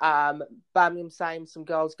 Birmingham, same, some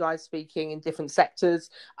girls, guys speaking in different sectors.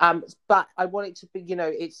 But I want it to be,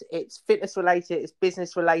 it's fitness related, it's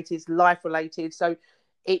business related, it's life related. So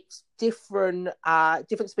it's different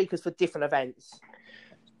speakers for different events.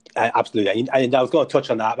 Absolutely, and I was going to touch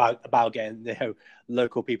on that about getting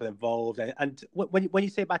local people involved, and when you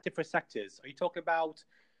say about different sectors, are you talking about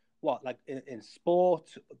what, like in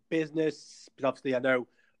sport, business? Because obviously, I know.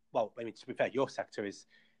 Well, I mean, to be fair, your sector is,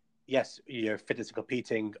 yes, fitness and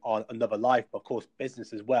competing on another life, but of course,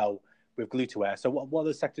 business as well with Glutewear. So, what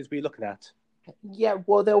other sectors were you looking at? Yeah,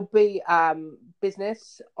 well, there'll be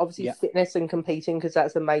business, obviously Yeah, fitness and competing because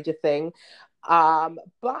that's a major thing.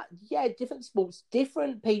 But yeah, different sports,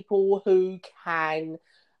 different people who can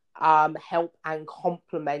help and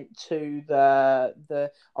complement to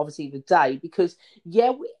the obviously the day because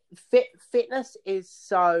yeah, fitness is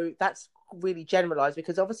so that's really generalized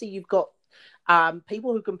because obviously you've got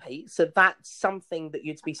people who compete, so that's something that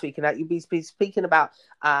you'd be speaking at. You'd be speaking about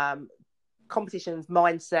competitions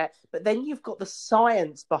mindset, but then you've got the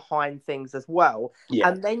science behind things as well, yeah,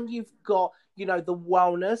 and then you've got the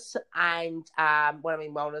wellness and when I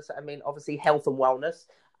mean wellness I mean obviously health and wellness,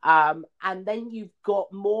 and then you've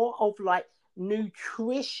got more of like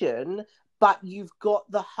nutrition, but you've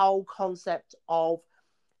got the whole concept of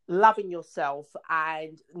loving yourself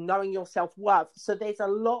and knowing your self-worth. So there's a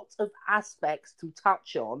lot of aspects to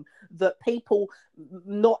touch on that people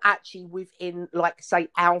not actually within like say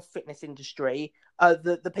our fitness industry,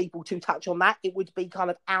 the people to touch on that, it would be kind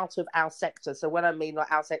of out of our sector. So when I mean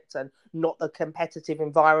like our sector, not the competitive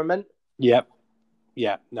environment. yeah,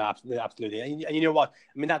 yeah. No, absolutely. And you know what?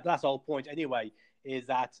 I mean, that's the whole point anyway. Is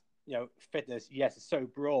that fitness? Yes, it's so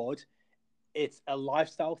broad. It's a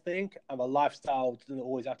lifestyle thing, and a lifestyle doesn't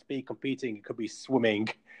always have to be competing. It could be swimming,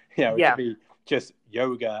 it could Yeah. be just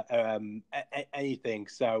yoga, anything.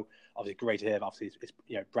 So obviously, great to hear. Obviously,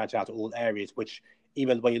 it's branch out to all areas. Which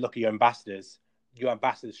even when you look at your ambassadors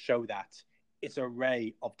show that it's an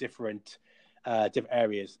array of different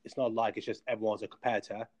areas. It's not like it's just everyone's a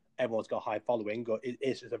competitor. Everyone's got a high following, or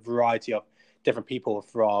it's just a variety of different people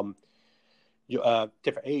from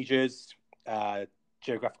different ages,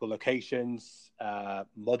 geographical locations,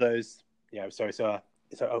 mothers. So it's a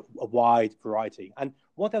wide variety. And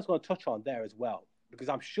one thing I was going to touch on there as well, because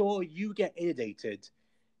I'm sure you get inundated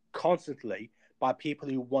constantly by people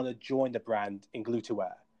who want to join the brand in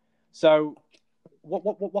Glutewear. So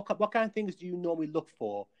what kind of things do you normally look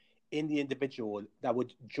for in the individual that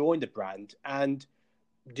would join the brand, and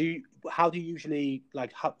how do you usually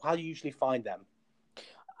find them?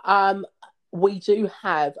 We do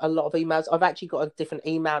have a lot of emails. I've actually got a different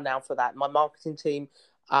email now for that. My marketing team,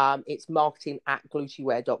 it's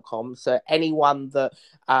marketing@glutewear.com. So anyone that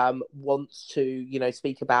wants to,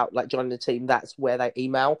 speak about like joining the team, that's where they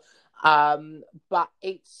email. But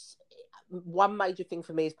it's one major thing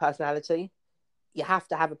for me is personality. You have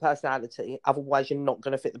to have a personality, otherwise you're not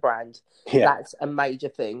going to fit the brand. Yeah. That's a major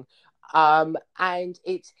thing. And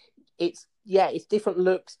it's different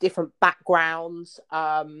looks, different backgrounds.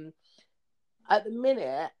 At the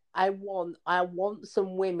minute, I want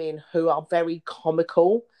some women who are very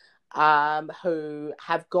comical, who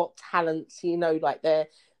have got talents, like they're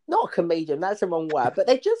not a comedian, that's the wrong word, but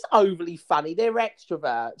they're just overly funny. They're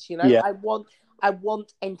extroverts, Yeah. I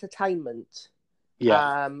want entertainment.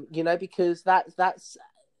 Yeah. Because that's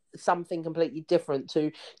something completely different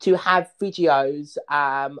to have videos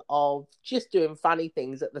of just doing funny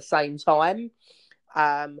things at the same time.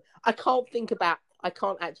 I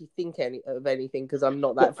can't actually think of anything because I'm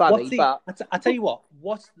not that funny. But I tell you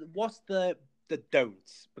what's the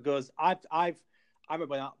don'ts? Because I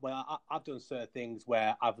remember when I've done certain things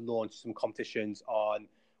where I've launched some competitions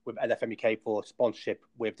with NFM UK for sponsorship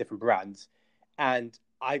with different brands, and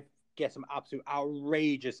I get some absolute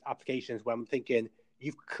outrageous applications where I'm thinking,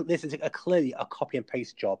 this is clearly a copy and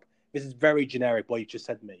paste job. This is very generic. What you just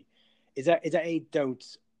said to me. Is there any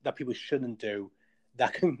don'ts that people shouldn't do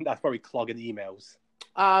that's probably clogging emails?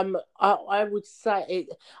 I would say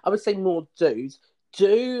more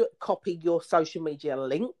do copy your social media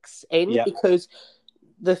links in, because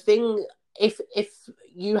the thing, if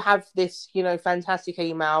you have this fantastic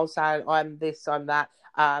email saying I'm this, I'm that,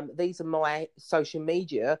 these are my social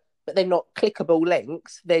media, but they're not clickable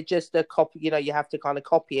links, they're just a copy. You have to kind of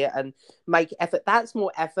copy it and make effort. That's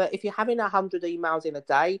more effort. If you're having 100 emails in a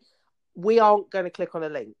day, we aren't going to click on a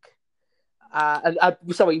link.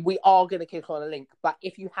 We are going to click on a link, but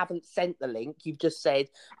if you haven't sent the link, you've just said,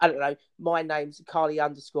 I don't know, my name's Carly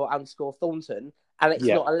 __ Thornton, and it's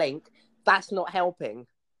not a link, that's not helping.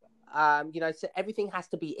 So everything has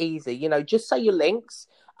to be easy. Just say your links.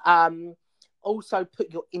 Also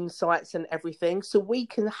put your insights and everything, so we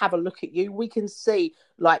can have a look at you. We can see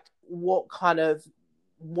like what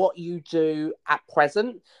you do at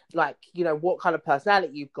present, like what kind of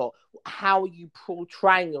personality you've got, how are you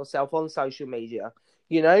portraying yourself on social media,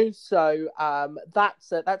 so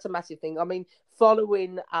that's a massive thing. I mean,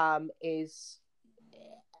 following is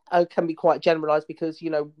can be quite generalized, because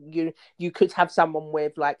you could have someone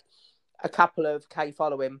with like a couple of K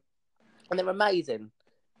following and they're amazing,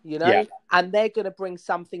 and they're going to bring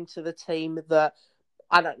something to the team that,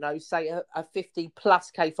 I don't know, say a 50 plus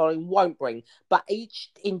K following won't bring, but each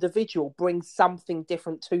individual brings something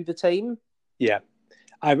different to the team. Yeah.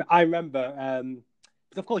 I remember,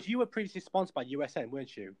 but of course you were previously sponsored by USN,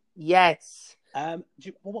 weren't you? Yes. I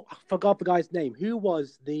forgot the guy's name. Who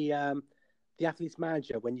was the athletes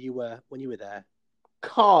manager when you were there?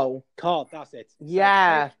 Carl, that's it.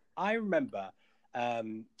 Yeah. So I remember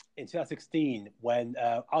in 2016 when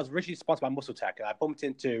I was originally sponsored by Muscle Tech, and I bumped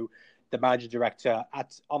into the manager director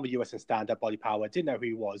on the USN stand at Body Power. Didn't know who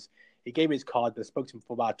he was. He gave me his card, but I spoke to him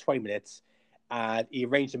for about 20 minutes, and he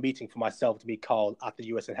arranged a meeting for myself to meet Carl at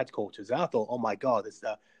the USN headquarters. And I thought, oh my God, it's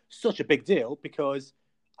such a big deal, because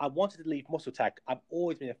I wanted to leave Muscle Tech. I've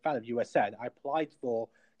always been a fan of USN. I applied to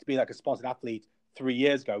be like a sponsored athlete 3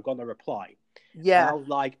 years ago, got no reply. Yeah. And I was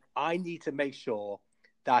like, I need to make sure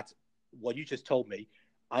that what you just told me,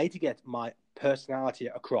 I need to get my personality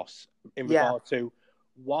across in regard to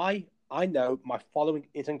why I know my following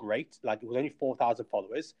isn't great. Like, it was only 4,000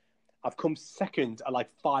 followers. I've come second at like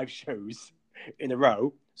 5 shows in a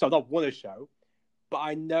row. So I've not won a show, but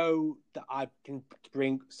I know that I can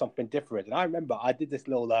bring something different. And I remember I did this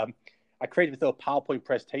little, I created this little PowerPoint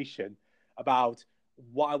presentation about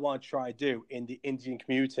what I want to try and do in the Indian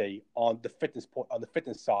community on the fitness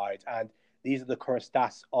side. And these are the current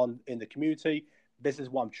stats in the community. This is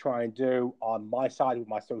what I'm trying to do on my side with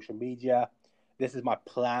my social media. This is my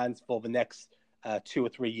plans for the next 2 or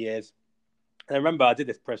 3 years. And I remember I did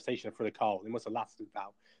this presentation for the Carl. It must have lasted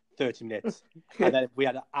about 30 minutes. And then we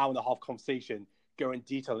had an hour and a half conversation, going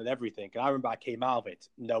detail and everything. And I remember I came out of it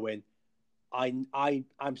knowing I'm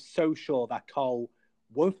so sure that Carl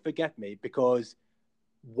won't forget me, because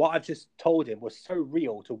what I've just told him was so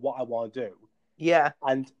real to what I want to do, Yeah.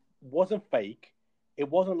 and wasn't fake. It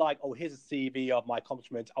wasn't like, oh, here's a CV of my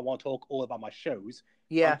accomplishments. I want to talk all about my shows.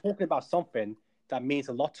 I'm Yeah. talking about something that means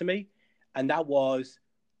a lot to me, and that was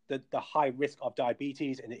the high risk of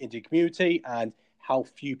diabetes in the Indian community and how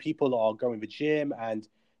few people are going to the gym and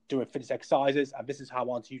doing fitness exercises. And this is how I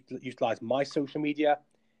want to utilize my social media.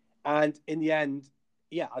 And in the end,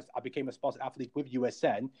 yeah, I became a sponsored athlete with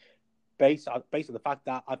USN based on the fact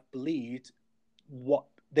that I believed what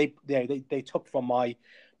they took from my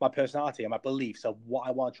personality and my beliefs of what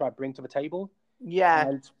I want to try to bring to the table. Yeah.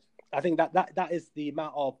 And I think that is the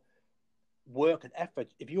amount of work and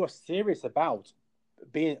effort. If you are serious about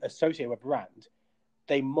being associated with a brand,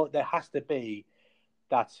 there has to be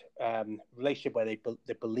that relationship where they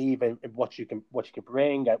believe in what you can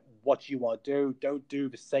bring and what you want to do. Don't do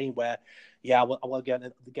the same where, yeah, I want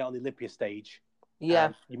to get on the Olympia stage.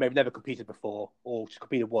 Yeah. You may have never competed before or just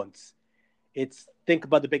competed once. It's think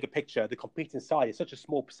about the bigger picture. The competing side is such a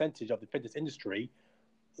small percentage of the fitness industry.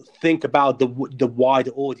 Think about the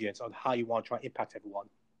wider audience on how you want to try and impact everyone.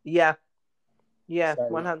 Yeah. Yeah. So,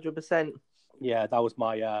 100%. yeah, that was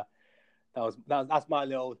my that's my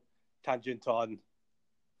little tangent on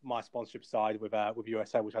my sponsorship side with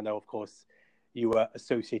USN, which I know, of course, you were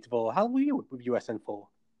associated for. How were you with USN for?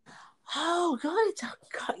 Oh God,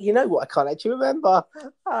 you know what? I can't actually remember.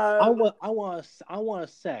 I want to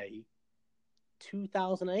say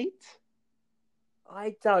 2008.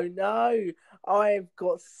 I don't know. I've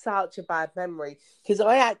got such a bad memory because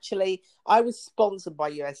I was sponsored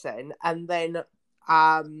by USN, and then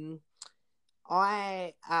I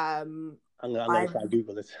I'm gonna try and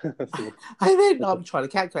Google this. I'm trying to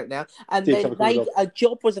calculate now. And then a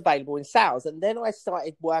job was available in sales, and then I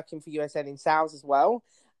started working for USN in sales as well.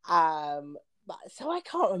 So I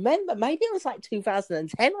can't remember. Maybe it was like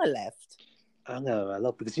 2010 I left. I know, I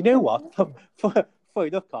love because you know what? For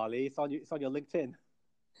enough, Carly, it's on your LinkedIn.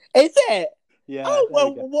 Is it? Yeah. Oh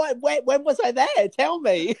well, when was I there? Tell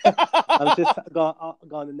me. I've just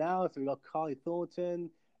gone now. So we got Carly Thornton,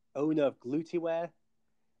 owner of Glutewear.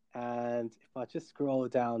 And if I just scroll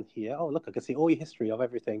down here, oh look, I can see all your history of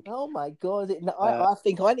everything. Oh my God! I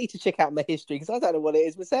think I need to check out my history because I don't know what it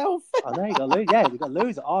is myself. I know you got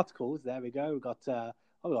loads of articles. There we go. We got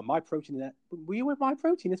we got MyProtein there. Were you with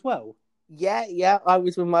MyProtein as well? Yeah, I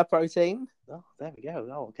was with MyProtein. Oh, there we go.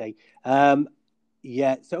 Oh, okay.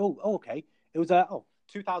 Yeah. So, okay. It was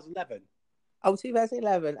 2011. Oh,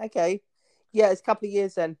 2011. Okay. Yeah, it's a couple of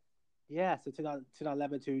years then. Yeah, so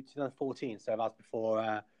 2011 to 2014. So that's before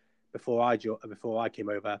I came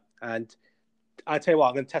over. And I tell you what,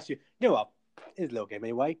 I'm going to test you. You know what? It's a little game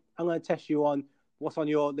anyway. I'm going to test you on what's on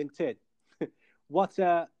your LinkedIn.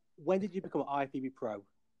 When did you become an IFBB Pro?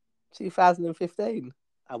 2015.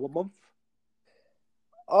 And what month?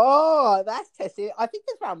 Oh, that's testing. I think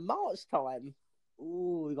it's around March time.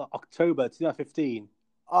 Ooh, we got October 2015.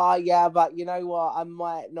 Oh, yeah, but you know what? I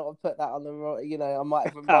might not have put that on the, I might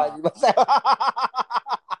have reminded myself.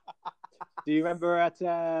 Do you remember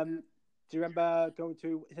going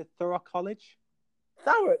to, is it Thurrock College?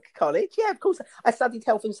 Thurrock College? Yeah, of course. I studied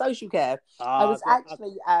health and social care. I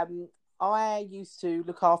used to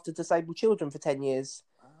look after disabled children for 10 years.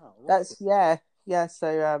 Oh, yeah.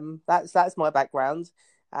 So that's my background.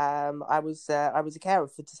 I was a carer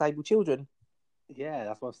for disabled children. Yeah,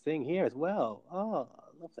 that's what I was seeing here as well. Oh,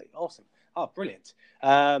 lovely, awesome. Oh, brilliant.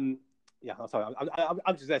 Yeah, I'm sorry.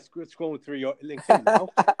 I'm just scrolling through your LinkedIn now.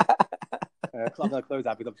 I'm going to close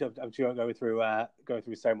that because I'm sure I'm going through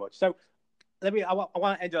so much. So I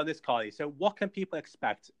want to end on this, Carly. So what can people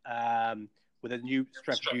expect with a new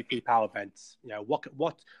Strength Beauty Power events? You know,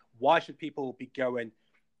 why should people be going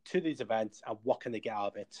to these events, and what can they get out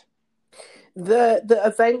of it? The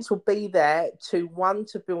events will be there to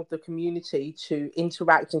build the community, to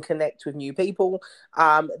interact and connect with new people.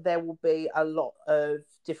 There will be a lot of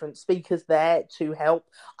different speakers there to help.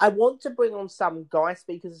 I want to bring on some guy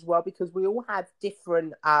speakers as well because we all have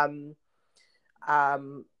different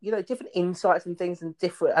different insights and things and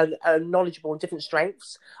different knowledgeable and different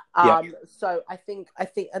strengths. So I think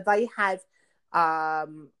they have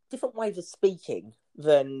different ways of speaking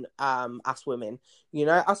than us women.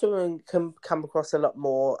 Us women can come across a lot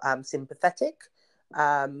more sympathetic,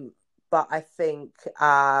 but I think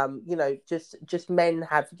just men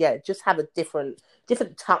have a different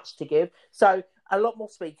touch to give. So a lot more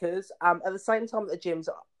speakers at the same time at the gyms.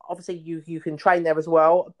 Obviously you can train there as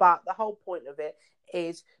well, but the whole point of it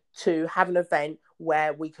is to have an event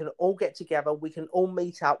where we can all get together, we can all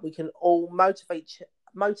meet up, we can all motivate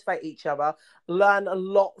motivate each other, learn a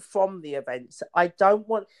lot from the events.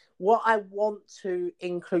 What I want to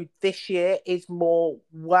include this year is more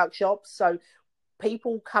workshops. So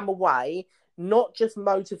people come away not just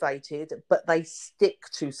motivated, but they stick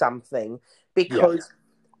to something because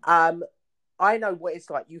I know what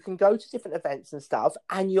it's like. You can go to different events and stuff,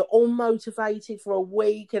 and you're all motivated for a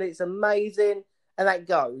week, and it's amazing, and that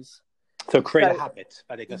goes. So create a habit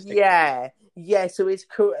that they can stick yeah. So it's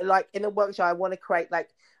cool. Like in the workshop, I want to create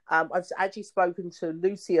I've actually spoken to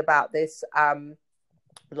Lucy about this.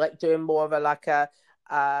 Like doing more of a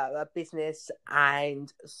business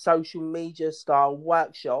and social media style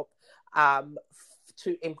workshop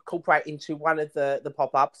to incorporate into one of the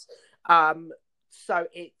pop-ups. So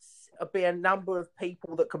it'll be a number of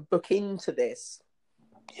people that can book into this.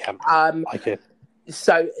 Like it.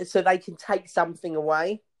 So they can take something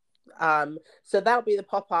away. So that'll be the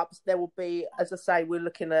pop-ups. There will be, as I say, we're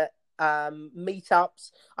looking at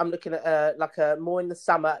meetups. I'm looking at more in the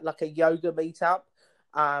summer, like a yoga meetup.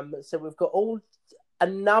 So we've got a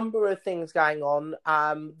number of things going on.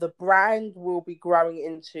 The brand will be growing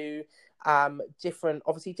into different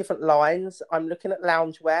lines. I'm looking at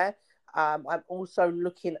loungewear. I'm also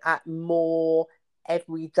looking at more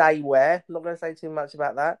everyday wear. I'm not going to say too much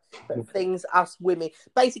about that, but things us women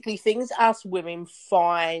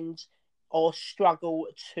find or struggle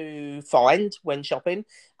to find when shopping.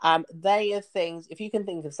 They are things, if you can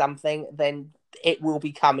think of something, then it will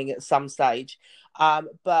be coming at some stage.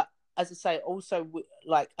 But as I say, also,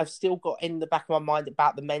 I've still got in the back of my mind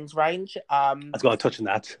about the men's range. I was going to touch on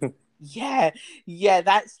that. Yeah,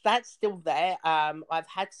 that's still there. I've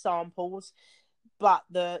had samples, but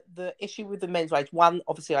the issue with the men's range, one,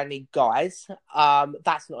 obviously I need guys.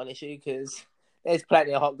 That's not an issue because there's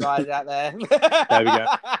plenty of hot guys out there. There we go.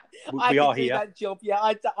 We are do here. That job. Yeah,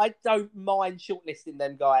 I don't mind shortlisting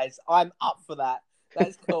them guys. I'm up for that.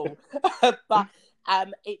 That's cool. But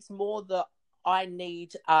it's more that I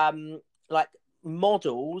need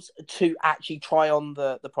models to actually try on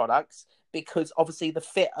the products, because obviously the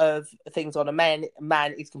fit of things on a man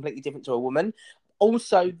is completely different to a woman.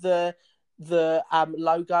 Also, the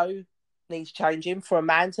logo needs changing for a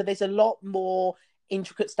man. So there's a lot more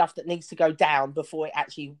intricate stuff that needs to go down before it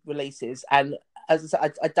actually releases. And as I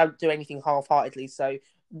said, I don't do anything half-heartedly. So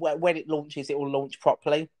when it launches, it will launch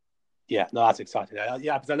properly. Yeah, no, that's exciting.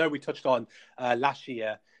 Yeah, because I know we touched on last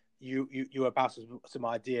year, you were about some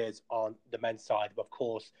ideas on the men's side, but of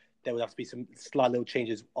course there would have to be some slight little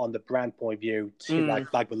changes on the brand point of view to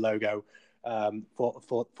like the logo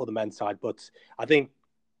for the men's side. But I think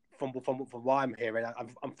from what I'm hearing,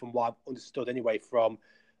 and from what I've understood anyway from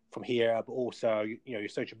here, but also your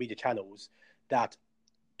social media channels, that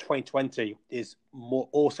 2020 is more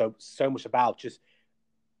also so much about just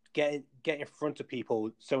get in front of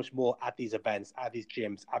people so much more at these events, at these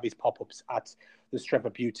gyms, at these pop-ups, at the Strength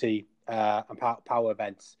of Beauty and power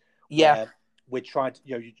events. Yeah, we're trying to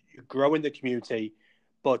you're growing the community,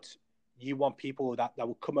 but you want people that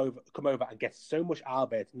will come over and get so much out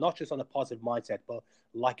of it, not just on a positive mindset, but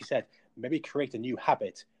like you said, maybe create a new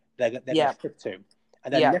habit they're going to stick to,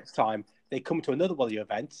 and then next time they come to another one of your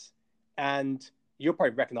events, and you'll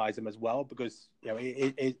probably recognize them as well, because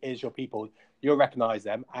it is your people. You'll recognize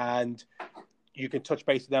them, and you can touch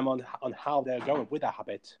base with them on how they're going with that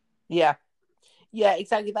habit. Yeah,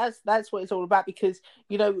 exactly. That's what it's all about, because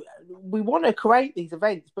we want to create these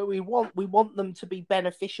events, but we want them to be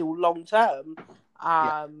beneficial long term.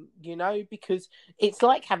 Because it's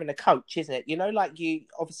like having a coach, isn't it? You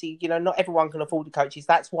obviously, not everyone can afford the coaches.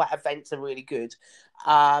 That's why events are really good,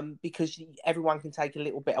 because everyone can take a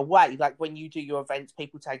little bit away. Like when you do your events,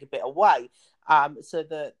 people take a bit away. So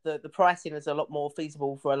the pricing is a lot more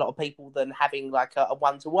feasible for a lot of people than having like a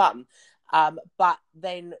one-to-one. But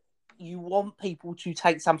then you want people to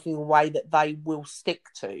take something away that they will stick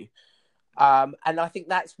to. And I think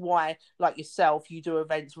that's why, like yourself, you do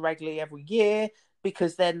events regularly every year,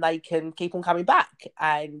 because then they can keep on coming back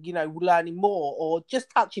and, learning more, or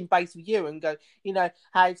just touching base with you and go, hey,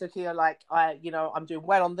 Zakia, I'm doing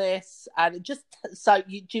well on this. And just, so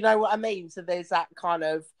do you know what I mean? So there's that kind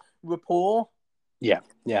of rapport. Yeah,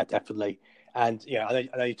 definitely. And, I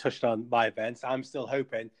know you touched on my events. I'm still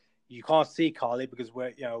hoping. You can't see Carly because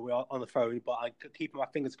we're on the phone, but I'm keeping my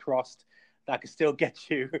fingers crossed that I can still get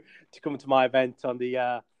you to come to my event on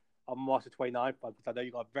March the 29th, because I know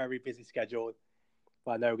you've got a very busy schedule.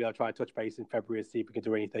 But I know we're going to try and touch base in February and see if we can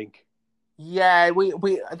do anything. Yeah, we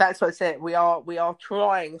that's what I said. We are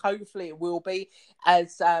trying. Hopefully it will be,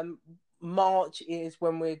 as March is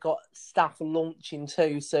when we got stuff launching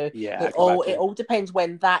too. So it all depends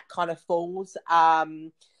when that kind of falls.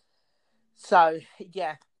 So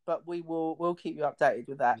yeah. but we'll keep you updated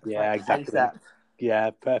with that. Yeah, exactly. ASAP. Yeah,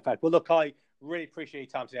 perfect. Well, look, I really appreciate your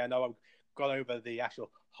time today. I know I've gone over the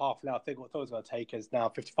actual half an hour. I think what I thought it was going to take is now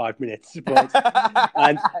 55 minutes. But,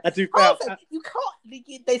 and to be fair, you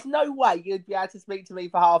can't. There's no way you'd be able to speak to me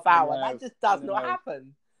for half hour. That just does not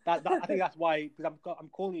happen. I think that's why, because I'm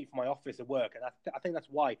calling you from my office at work, and I think that's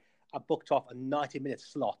why I booked off a 90-minute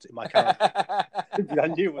slot in my calendar. I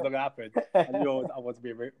knew it was going to happen. I knew I want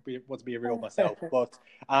to be real myself. But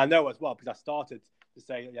I know as well, because I started to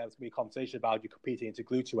say, it's going to be a conversation about you competing into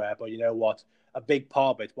Glutewear, but you know what? A big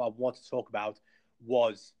part of it, what I wanted to talk about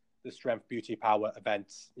was the Strength, Beauty, Power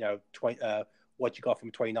events. What you got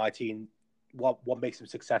from 2019, what makes them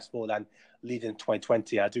successful and leading in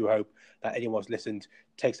 2020. I do hope that anyone who's listened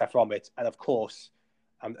takes that from it. And of course,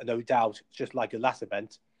 no doubt, just like your last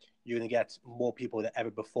event, you're going to get more people than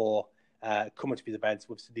ever before coming to these events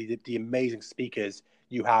with the amazing speakers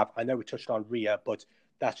you have. I know we touched on Ria, but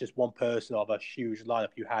that's just one person of a huge lineup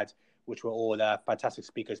you had, which were all fantastic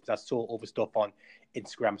speakers. But I saw all the stuff on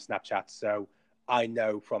Instagram and Snapchat. So I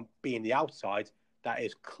know from being the outside that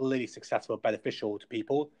is clearly successful, beneficial to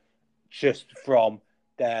people just from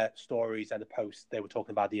their stories and the posts they were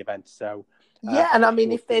talking about the event. So and I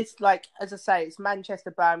mean, if there's as I say, it's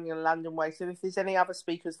Manchester, Birmingham, London way. So if there's any other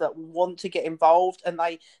speakers that want to get involved and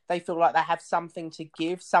they feel like they have something to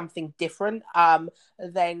give, something different,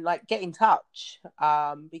 then get in touch,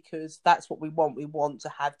 because that's what we want. We want to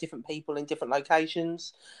have different people in different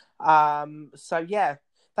locations. So yeah,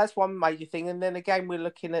 that's one major thing. And then again, we're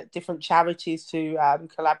looking at different charities to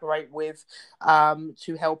collaborate with,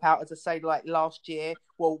 to help out. As I say, like last year,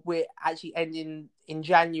 we're actually ending in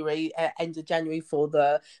January, end of January, for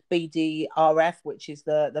the BDRF, which is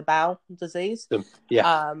the bowel disease.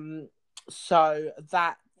 So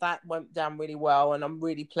that went down really well, and I'm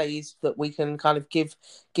really pleased that we can kind of give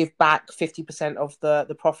back 50% of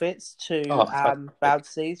the profits to bowel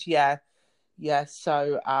disease. Yeah.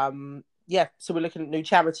 So so we're looking at new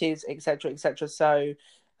charities, etc. So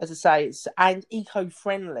as I say, and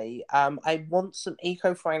eco-friendly. I want some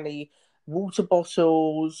eco-friendly water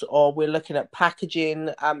bottles, or we're looking at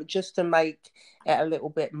packaging, just to make it a little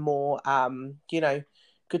bit more,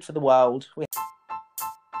 good for the world.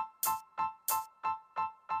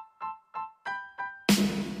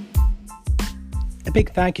 A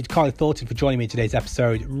big thank you to Carly Thornton for joining me in today's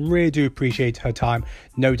episode. Really do appreciate her time.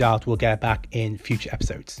 No doubt we'll get back in future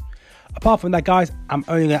episodes. Apart from that, guys, I'm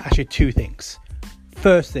only going to ask you two things.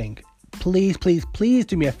 First thing, please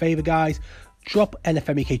do me a favor, guys. Drop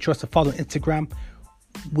NFM UK Trust a follow on Instagram.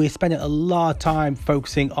 We're spending a lot of time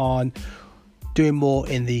focusing on doing more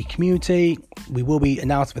in the community. We will be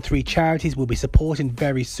announcing for 3 charities we'll be supporting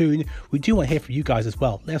very soon. We do want to hear from you guys as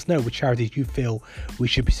well. Let us know which charities you feel we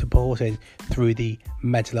should be supporting through the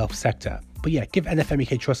mental health sector. But yeah, give NFM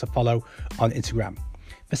UK Trust a follow on Instagram.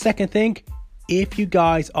 The second thing, if you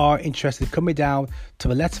guys are interested in coming down to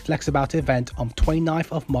the Let's Flex About event on 29th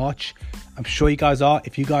of March, I'm sure you guys are.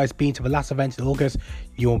 If you guys been to the last event in August,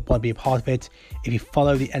 you want to be a part of it. If you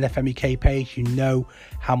follow the NFM UK page, you know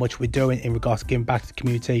how much we're doing in regards to giving back to the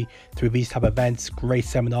community through these type of events. Great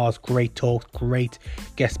seminars, great talks, great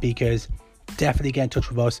guest speakers. Definitely get in touch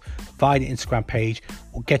with us via the Instagram page.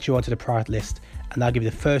 We'll get you onto the priority list, and I'll give you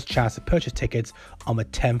the first chance to purchase tickets on the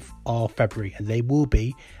 10th of February, and they will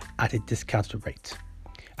be at a discounted rate.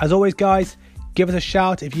 As always, guys, give us a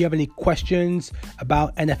shout if you have any questions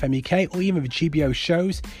about NFM UK or even the GBO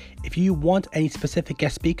shows. If you want any specific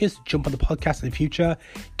guest speakers to jump on the podcast in the future,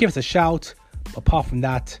 give us a shout. But apart from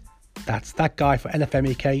that, that's that guy for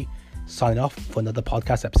NFM UK signing off for another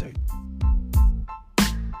podcast episode.